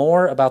actually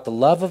more about the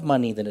love of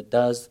money than it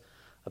does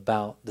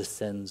about the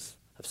sins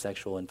of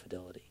sexual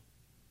infidelity?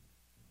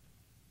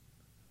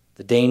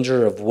 The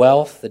danger of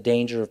wealth, the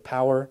danger of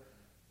power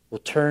will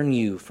turn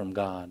you from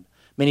God.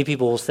 Many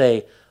people will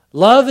say,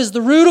 love is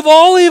the root of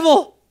all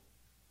evil.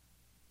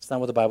 It's not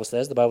what the Bible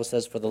says. The Bible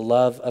says, for the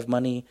love of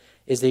money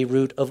is a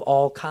root of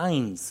all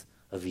kinds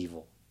of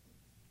evil.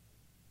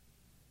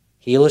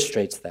 He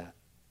illustrates that.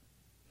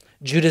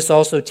 Judas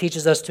also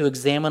teaches us to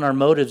examine our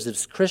motives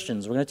as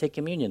Christians. We're going to take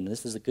communion.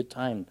 This is a good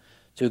time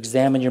to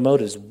examine your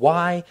motives.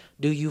 Why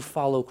do you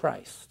follow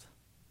Christ?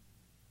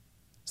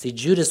 See,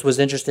 Judas was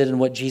interested in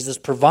what Jesus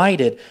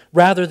provided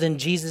rather than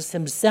Jesus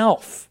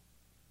himself.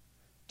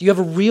 Do you have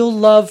a real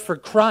love for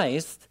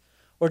Christ,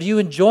 or do you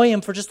enjoy him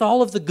for just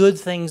all of the good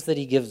things that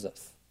he gives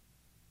us?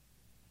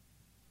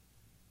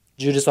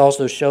 Judas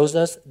also shows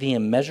us the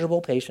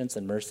immeasurable patience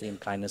and mercy and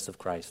kindness of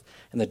Christ.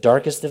 In the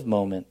darkest of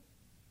moments,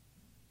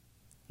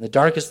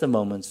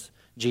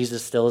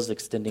 Jesus still is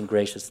extending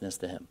graciousness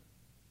to him.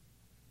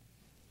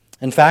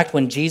 In fact,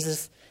 when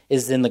Jesus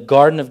is in the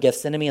Garden of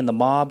Gethsemane and the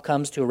mob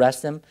comes to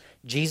arrest him,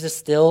 Jesus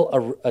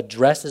still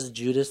addresses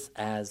Judas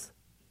as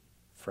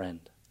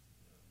friend.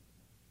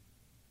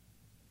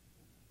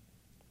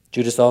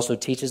 Judas also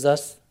teaches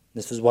us,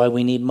 this is why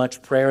we need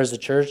much prayer as a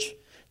church,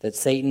 that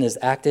Satan is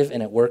active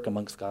and at work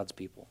amongst God's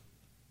people.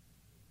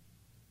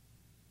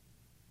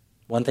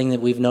 One thing that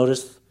we've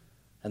noticed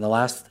in the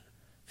last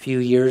few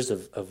years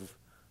of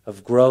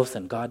of growth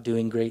and God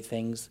doing great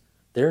things,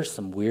 there's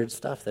some weird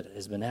stuff that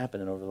has been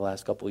happening over the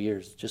last couple of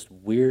years. Just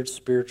weird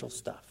spiritual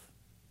stuff.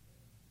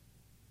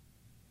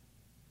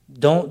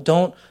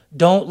 Don't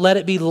let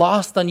it be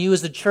lost on you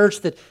as a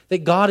church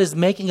that God is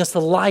making us a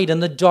light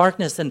in the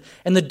darkness, and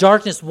the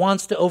darkness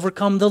wants to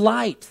overcome the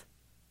light.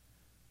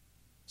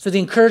 So the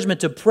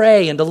encouragement to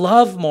pray and to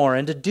love more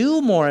and to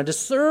do more and to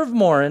serve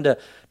more and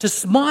to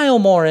smile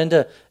more and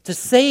to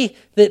say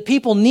that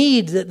people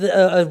need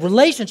a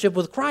relationship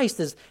with Christ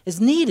is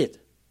needed.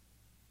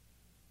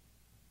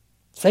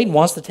 Satan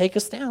wants to take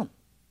us down.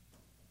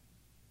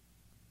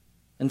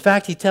 In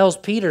fact, he tells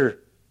Peter,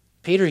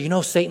 you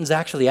know Satan's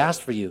actually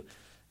asked for you.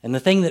 And the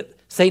thing that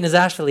Satan has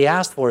actually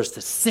asked for is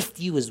to sift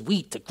you as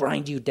wheat, to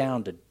grind you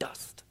down to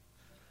dust.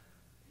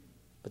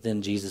 But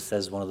then Jesus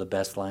says one of the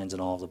best lines in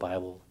all of the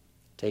Bible,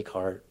 take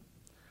heart,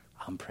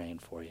 I'm praying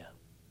for you.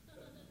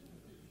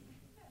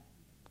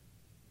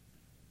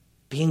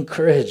 Be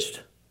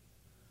encouraged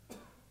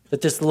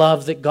that this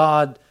love that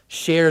God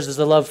shares is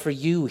a love for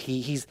you.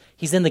 He's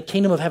in the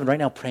kingdom of heaven right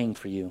now praying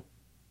for you.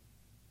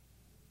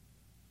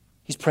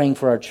 He's praying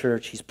for our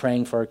church. He's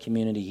praying for our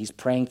community. He's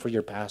praying for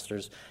your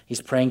pastors.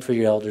 He's praying for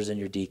your elders and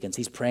your deacons.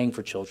 He's praying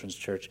for Children's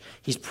Church.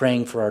 He's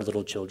praying for our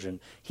little children.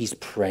 He's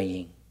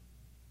praying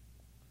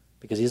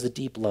because he has a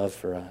deep love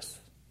for us.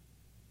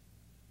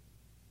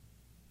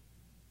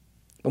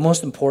 But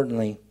most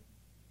importantly,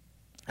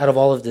 out of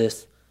all of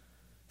this,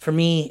 for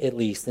me at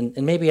least, and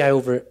maybe I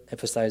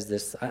overemphasize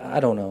this, I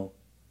don't know.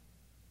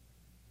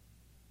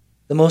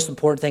 The most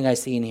important thing I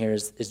see in here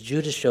is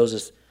Judas shows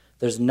us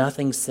there's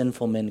nothing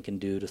sinful men can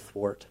do to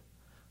thwart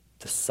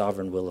the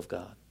sovereign will of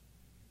God.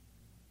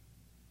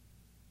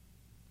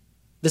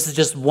 This is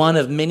just one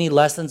of many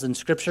lessons in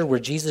Scripture where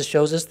Jesus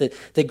shows us that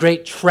the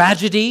great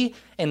tragedy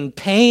and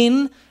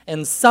pain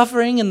and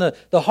suffering and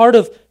the heart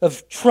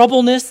of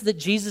troubleness that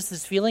Jesus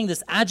is feeling,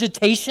 this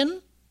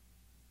agitation,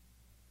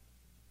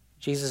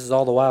 Jesus is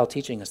all the while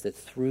teaching us that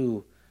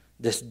through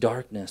this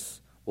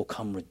darkness will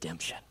come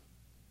redemption.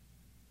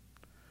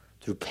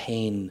 Through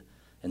pain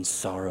and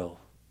sorrow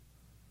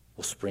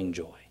will spring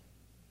joy.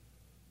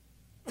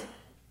 Through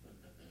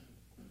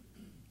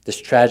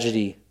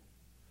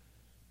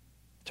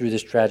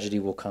this tragedy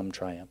will come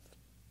triumph.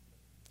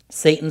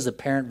 Satan's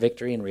apparent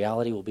victory in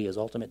reality will be his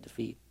ultimate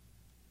defeat.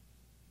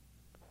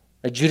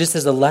 Judas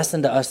is a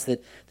lesson to us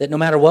that no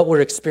matter what we're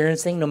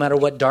experiencing, no matter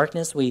what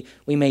darkness we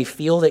may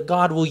feel, that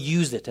God will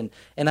use it. And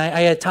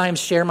I at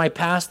times share my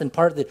past in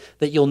part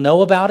that you'll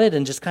know about it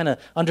and just kind of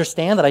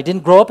understand that I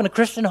didn't grow up in a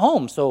Christian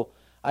home. So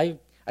I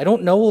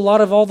don't know a lot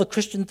of all the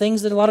Christian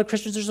things that a lot of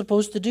Christians are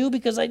supposed to do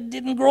because I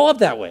didn't grow up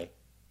that way.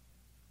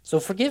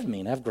 So forgive me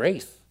and have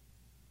grace.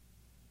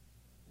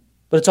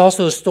 But it's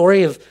also a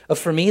story of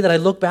for me that I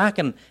look back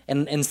and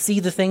see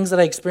the things that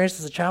I experienced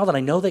as a child, and I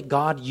know that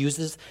God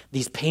uses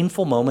these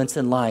painful moments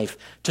in life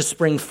to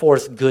spring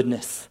forth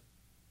goodness.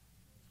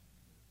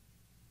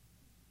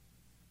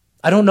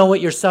 I don't know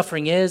what your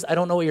suffering is. I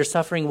don't know what your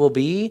suffering will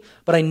be,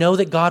 but I know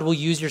that God will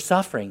use your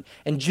suffering.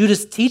 And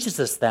Judas teaches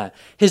us that.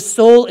 His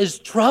soul is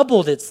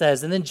troubled, it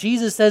says. And then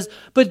Jesus says,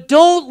 but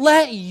don't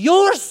let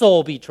your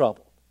soul be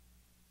troubled.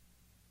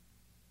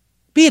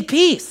 Be at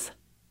peace.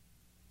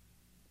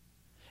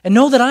 And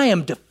know that I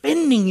am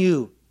defending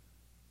you.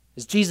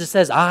 As Jesus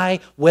says, I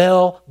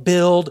will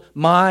build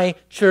my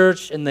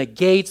church, and the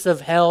gates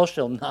of hell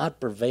shall not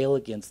prevail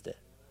against it.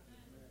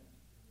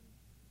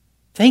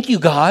 Thank you,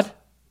 God,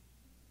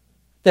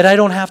 that I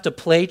don't have to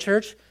play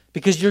church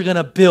because you're going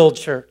to build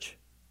church.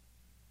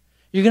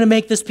 You're going to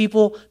make this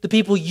people the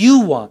people you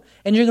want,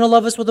 and you're going to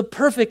love us with a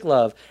perfect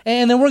love.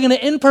 And then we're going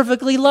to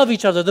imperfectly love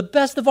each other, the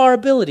best of our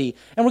ability.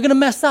 And we're going to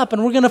mess up,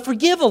 and we're going to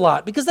forgive a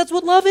lot because that's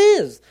what love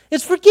is.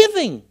 It's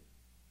forgiving.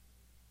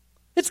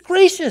 It's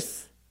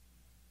gracious.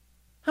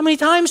 How many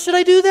times should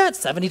I do that?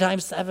 70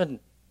 times 7.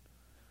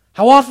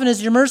 How often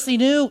is your mercy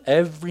new?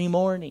 Every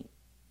morning.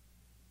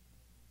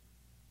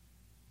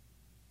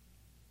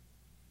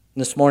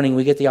 And this morning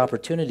we get the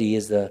opportunity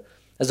as a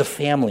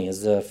family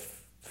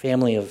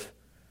of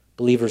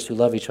believers who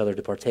love each other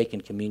to partake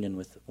in communion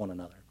with one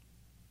another.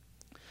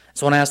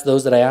 So I want to ask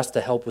those that I asked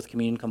to help with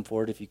communion, come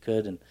forward if you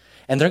could. And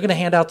they're going to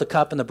hand out the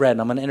cup and the bread,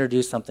 and I'm going to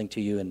introduce something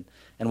to you, and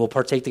we'll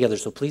partake together.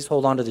 So please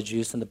hold on to the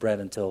juice and the bread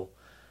until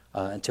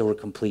we're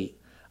complete.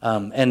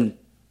 And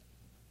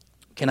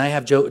can I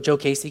have Joe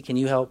Casey, can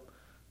you help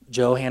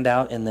Joe hand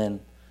out? And then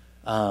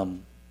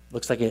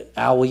looks like it.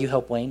 Al, will you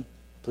help Wayne,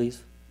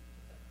 please?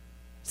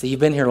 See,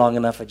 you've been here long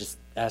enough. I just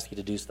ask you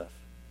to do stuff.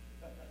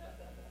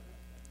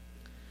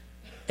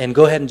 And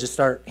go ahead and just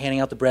start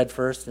handing out the bread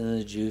first and then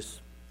the juice.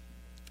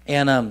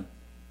 And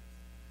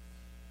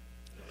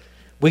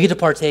we get to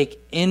partake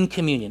in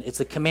communion. It's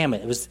a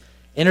commandment. It was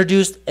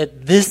introduced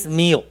at this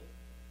meal.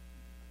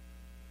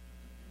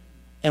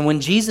 And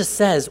when Jesus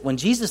says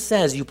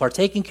you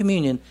partake in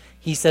communion,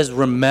 he says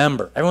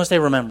remember. Everyone say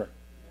remember.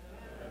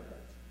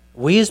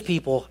 We as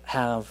people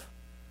have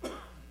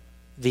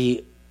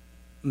the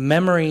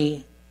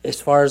memory as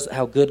far as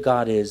how good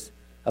God is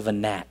of a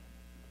gnat.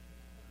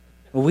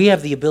 We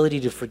have the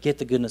ability to forget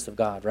the goodness of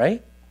God,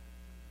 right?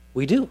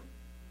 We do.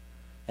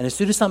 And as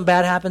soon as something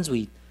bad happens,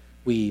 we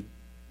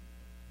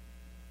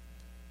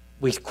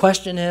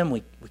question him,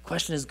 we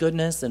question his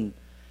goodness, and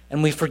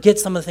we forget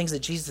some of the things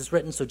that Jesus has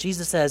written. So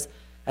Jesus says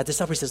at the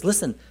supper, he says,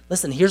 listen,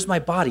 here's my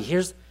body,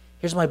 here's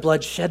my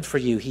blood shed for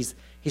you. He's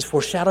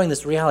foreshadowing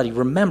this reality.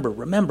 Remember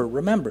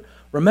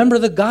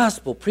the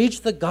gospel,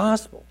 preach the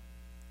gospel.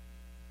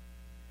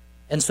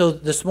 And so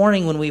this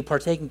morning when we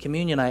partake in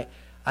communion, I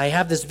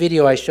have this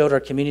video I showed our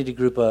community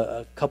group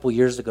a couple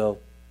years ago.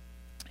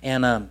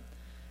 And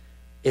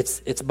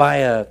it's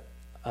by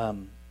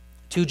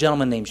two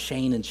gentlemen named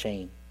Shane and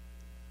Shane.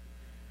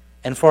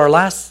 And for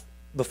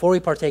before we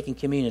partake in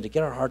communion, to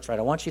get our hearts right,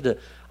 I want you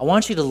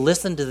to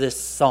listen to this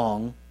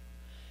song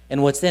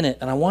and what's in it,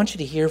 and I want you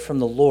to hear from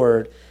the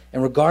Lord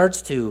in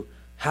regards to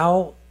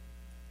how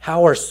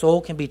our soul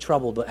can be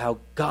troubled, but how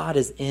God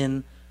is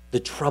in the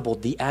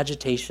troubled, the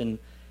agitation,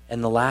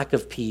 and the lack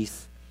of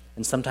peace,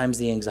 and sometimes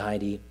the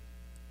anxiety.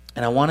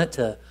 And I want it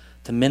to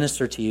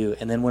minister to you,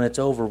 and then when it's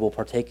over, we'll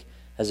partake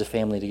as a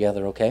family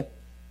together, okay?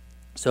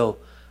 So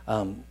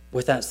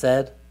with that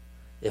said,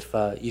 if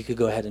you could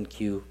go ahead and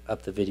cue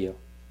up the video.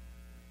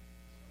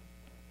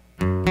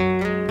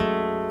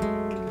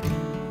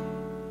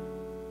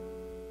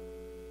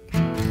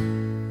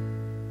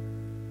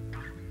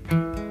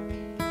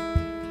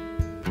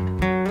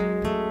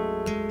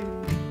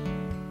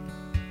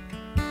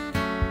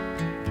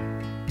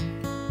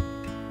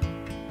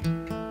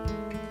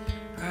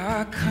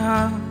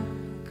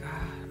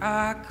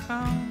 I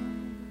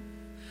come,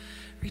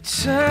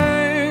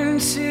 return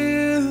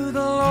to the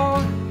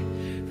Lord,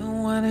 the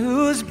one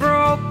who's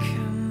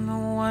broken, the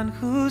one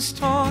who's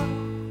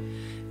torn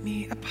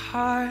me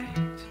apart.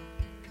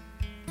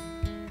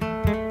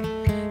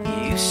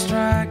 You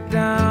strike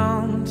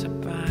down to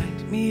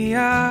bind me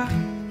up.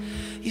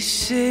 You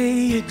say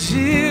you do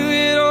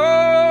it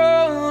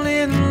all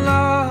in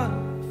love,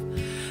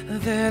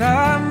 that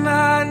I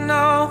might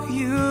know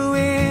you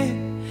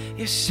in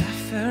your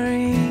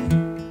suffering.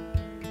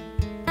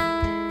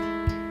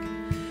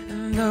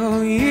 And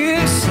though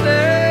you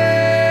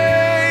slay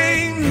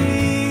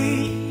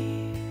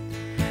me,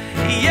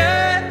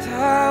 yet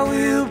I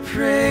will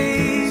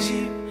praise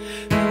you.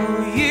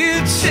 Though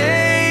you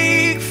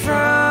take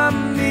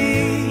from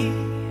me,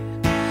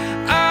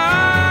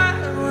 I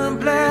will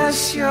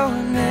bless your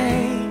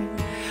name.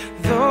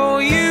 Though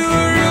you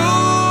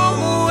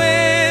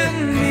ruin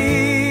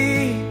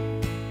me,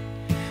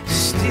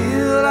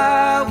 still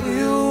I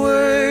will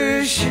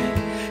worship,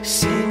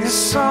 sing a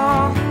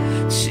song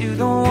to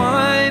the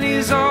one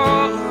who's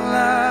all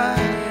I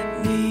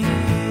need.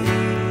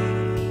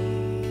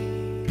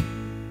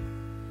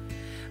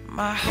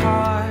 My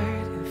heart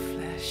and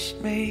flesh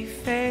may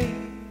fade,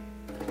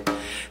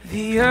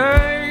 the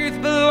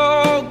earth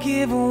below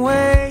give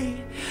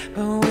way,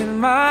 but with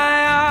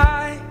my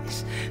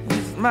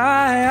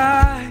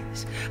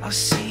eyes, I'll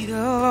see the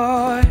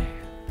Lord.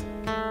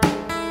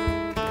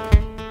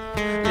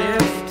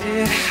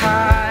 Lifted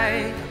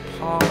high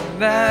upon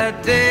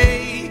that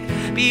day,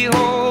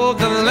 behold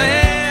the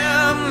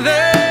Lamb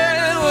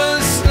that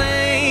was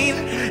slain,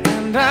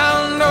 and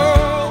I'll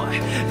know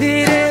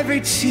that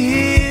every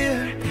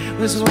tear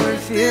was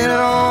worth it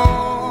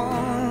all.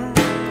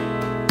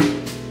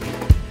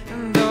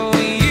 And though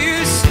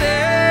you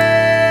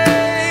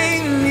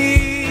slay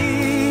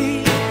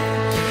me,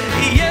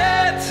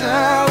 yet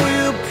I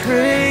will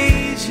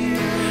praise you.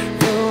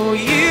 Though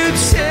you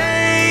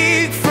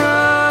take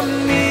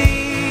from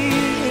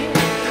me,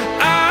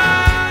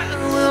 I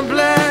will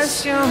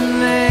bless your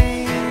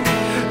name.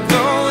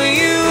 Though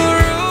you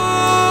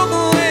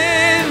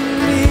ruin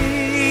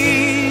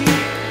me,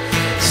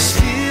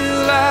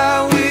 still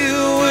I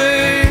will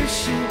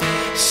worship,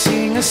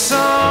 sing a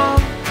song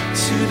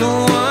to the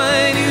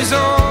one who's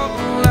all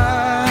I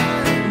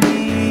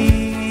need.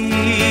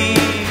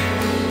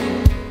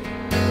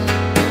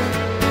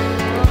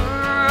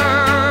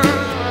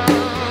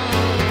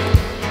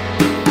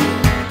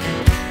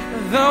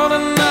 Though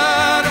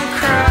tonight I'm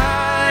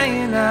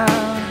crying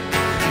out,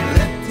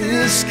 let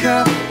this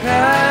cup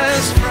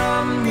pass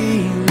from me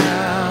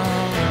now.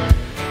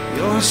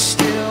 You're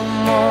still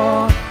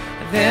more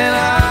than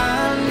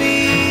I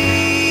need.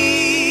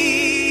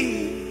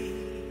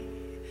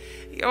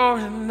 You're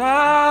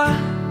enough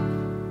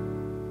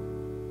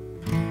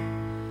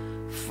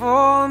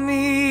for me.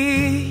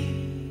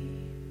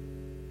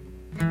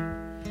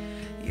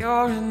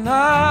 You're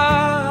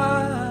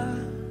enough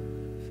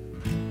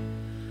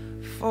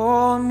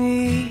for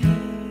me.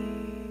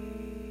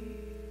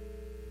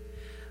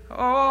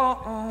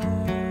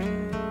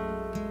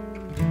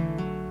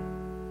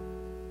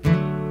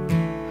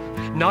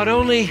 Not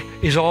only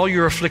is all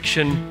your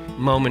affliction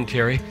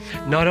momentary,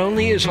 not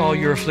only is all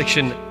your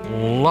affliction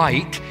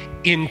light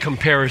in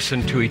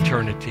comparison to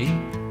eternity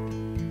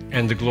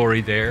and the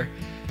glory there,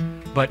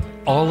 but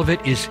all of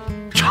it is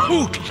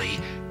totally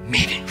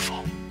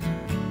meaningful.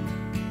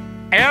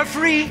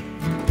 Every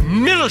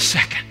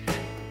millisecond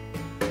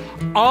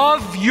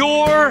of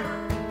your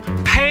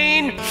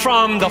pain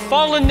from the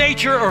fallen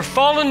nature or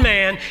fallen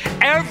man,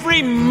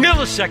 every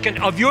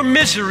millisecond of your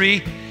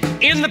misery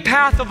in the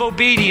path of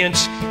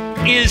obedience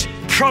is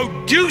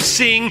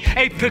producing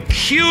a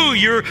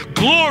peculiar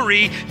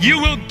glory you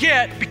will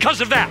get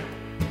because of that.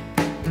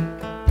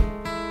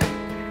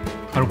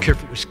 I don't care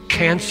if it was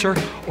cancer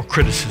or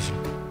criticism.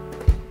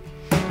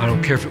 I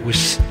don't care if it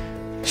was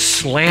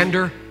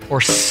slander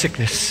or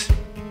sickness.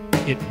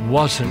 It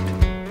wasn't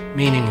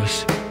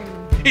meaningless.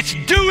 It's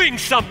doing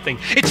something.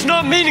 It's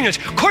not meaningless.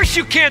 Of course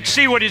you can't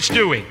see what it's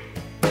doing.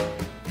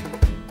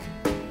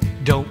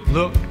 Don't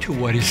look to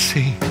what is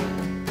seen.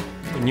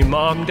 When your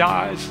mom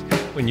dies,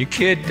 when your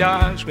kid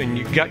dies, when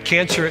you got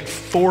cancer at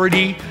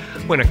 40,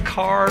 when a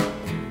car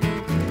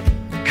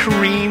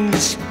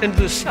careens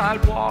into the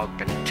sidewalk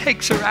and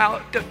takes her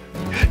out,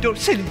 don't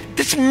say,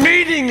 it's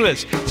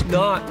meaningless. It's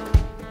not.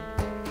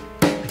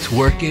 It's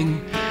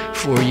working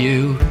for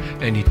you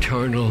an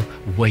eternal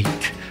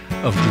weight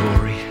of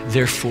glory.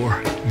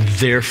 Therefore,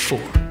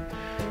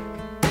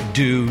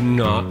 do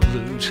not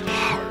lose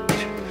heart,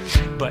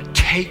 but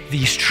take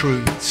these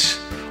truths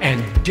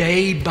and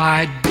day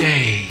by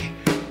day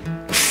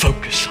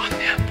focus on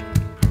them.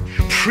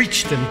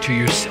 Preach them to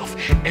yourself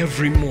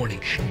every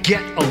morning.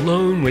 Get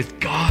alone with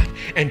God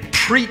and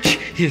preach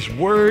His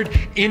word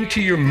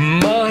into your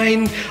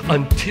mind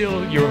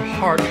until your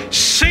heart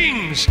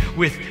sings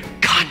with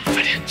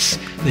confidence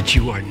that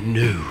you are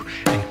new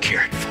and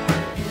cared for.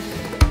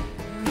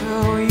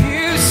 Though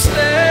you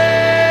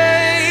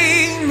slay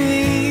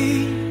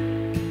me,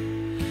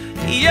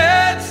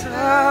 yet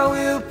I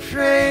will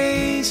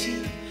praise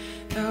you.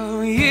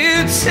 Though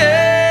you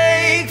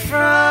take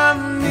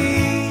from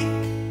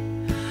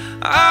me,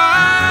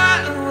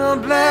 I will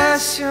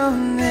bless your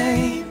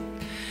name.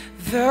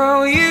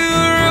 Though you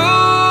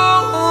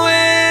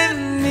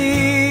ruin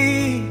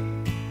me,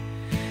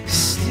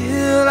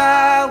 still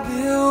I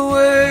will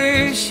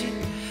worship.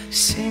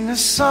 Sing a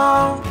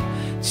song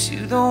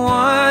to the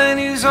one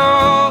who's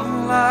all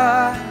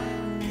I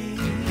need.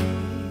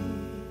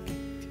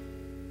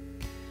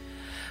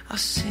 I'll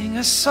sing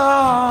a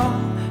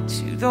song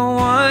to the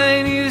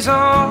one who's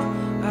all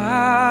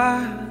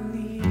I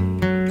need.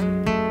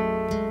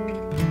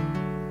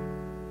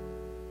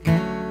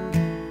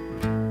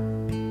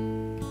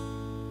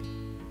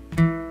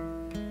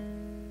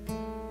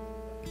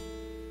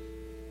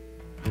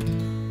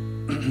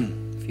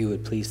 If you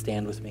would please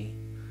stand with me.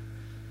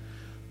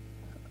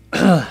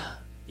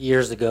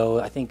 Years ago,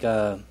 I think,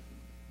 I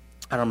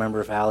don't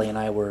remember if Allie and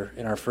I were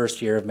in our first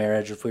year of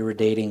marriage, if we were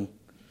dating,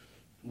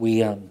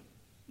 we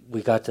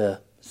got to,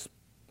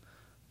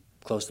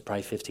 close to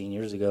probably 15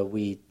 years ago,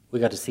 we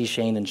got to see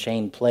Shane and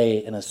Shane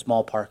play in a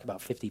small park,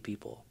 about 50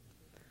 people.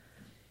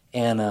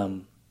 And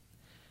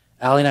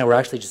Allie and I were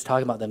actually just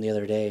talking about them the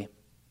other day.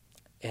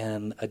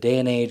 And a day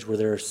and age where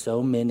there are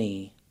so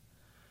many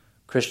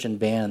Christian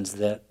bands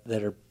that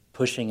are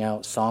pushing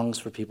out songs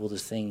for people to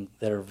sing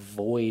that are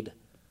void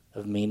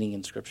of meaning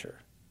in Scripture.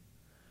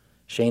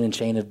 Shane and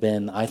Shane have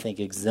been, I think,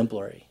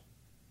 exemplary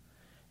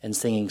in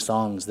singing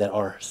songs that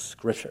are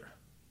Scripture.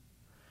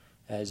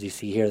 As you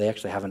see here, they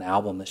actually have an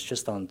album that's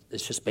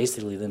it's just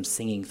basically them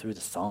singing through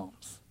the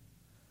Psalms.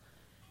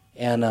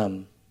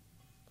 And,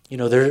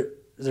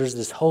 there's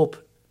this hope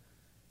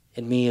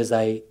in me as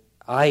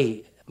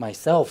I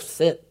myself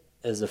sit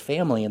as a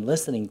family and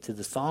listening to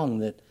the song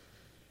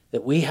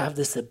that we have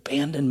this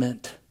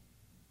abandonment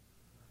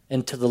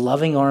into the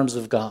loving arms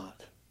of God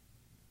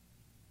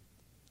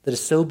that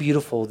is so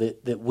beautiful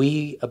that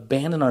we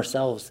abandon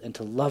ourselves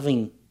into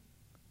loving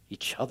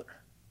each other.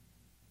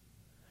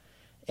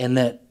 And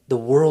that the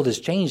world has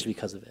changed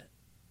because of it.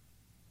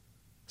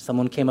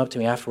 Someone came up to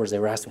me afterwards, they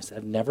were asking me, said,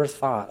 I've never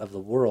thought of the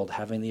world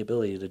having the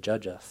ability to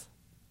judge us.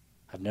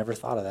 I've never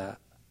thought of that.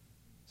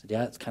 I said,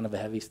 yeah, it's kind of a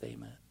heavy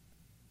statement.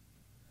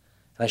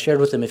 And I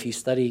shared with them, if you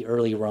study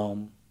early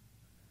Rome,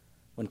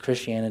 when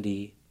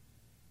Christianity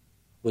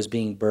was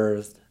being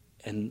birthed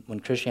and when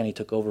Christianity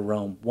took over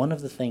Rome, one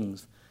of the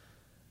things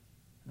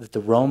that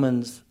the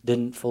Romans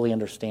didn't fully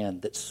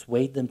understand that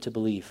swayed them to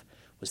believe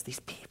was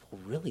these people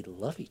really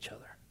love each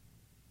other.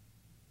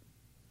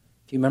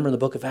 If you remember in the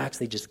book of Acts,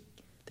 they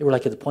were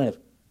like at the point of,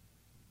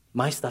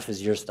 my stuff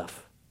is your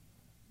stuff.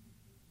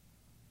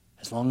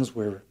 As long as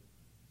we're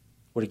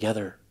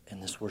together in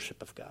this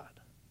worship of God.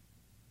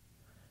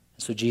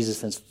 And so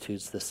Jesus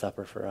institutes this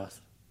supper for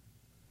us,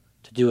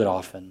 to do it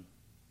often,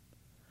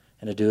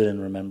 and to do it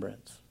in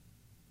remembrance,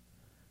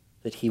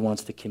 that He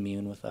wants to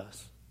commune with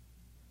us,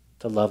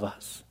 to love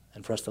us,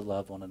 and for us to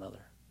love one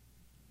another.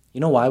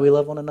 You know why we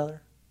love one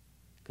another?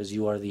 Because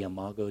you are the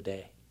Imago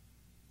Dei.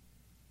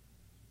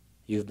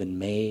 You've been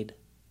made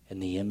in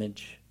the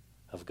image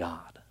of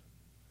God.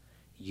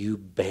 You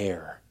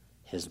bear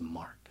His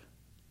mark.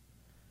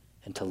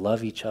 And to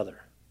love each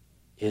other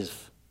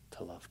is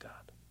to love God.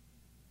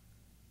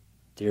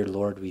 Dear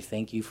Lord, we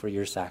thank You for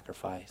Your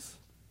sacrifice,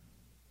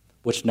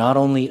 which not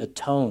only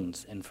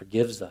atones and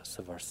forgives us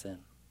of our sin,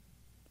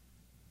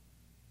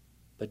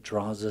 but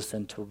draws us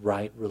into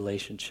right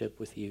relationship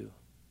with You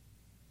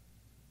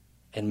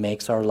and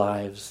makes our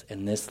lives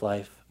in this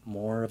life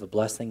more of a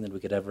blessing than we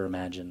could ever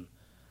imagine.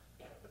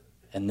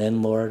 And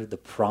then, Lord, the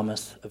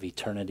promise of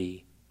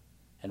eternity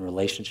and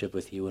relationship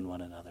with you and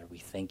one another. We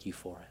thank you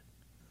for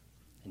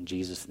it. In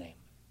Jesus' name,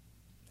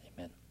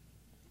 amen.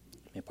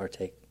 You may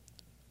partake.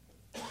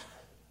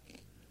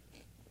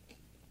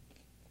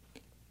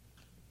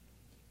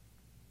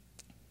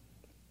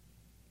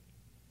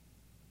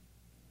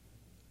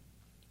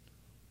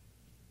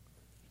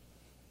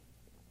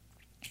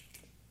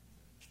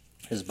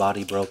 His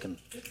body broken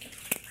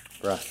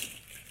for us.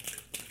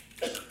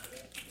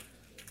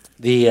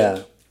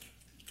 The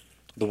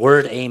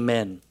word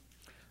amen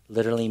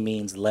literally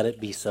means let it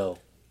be so.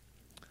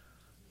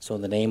 So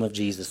in the name of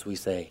Jesus we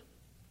say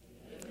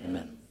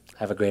amen.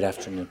 Have a great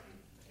afternoon.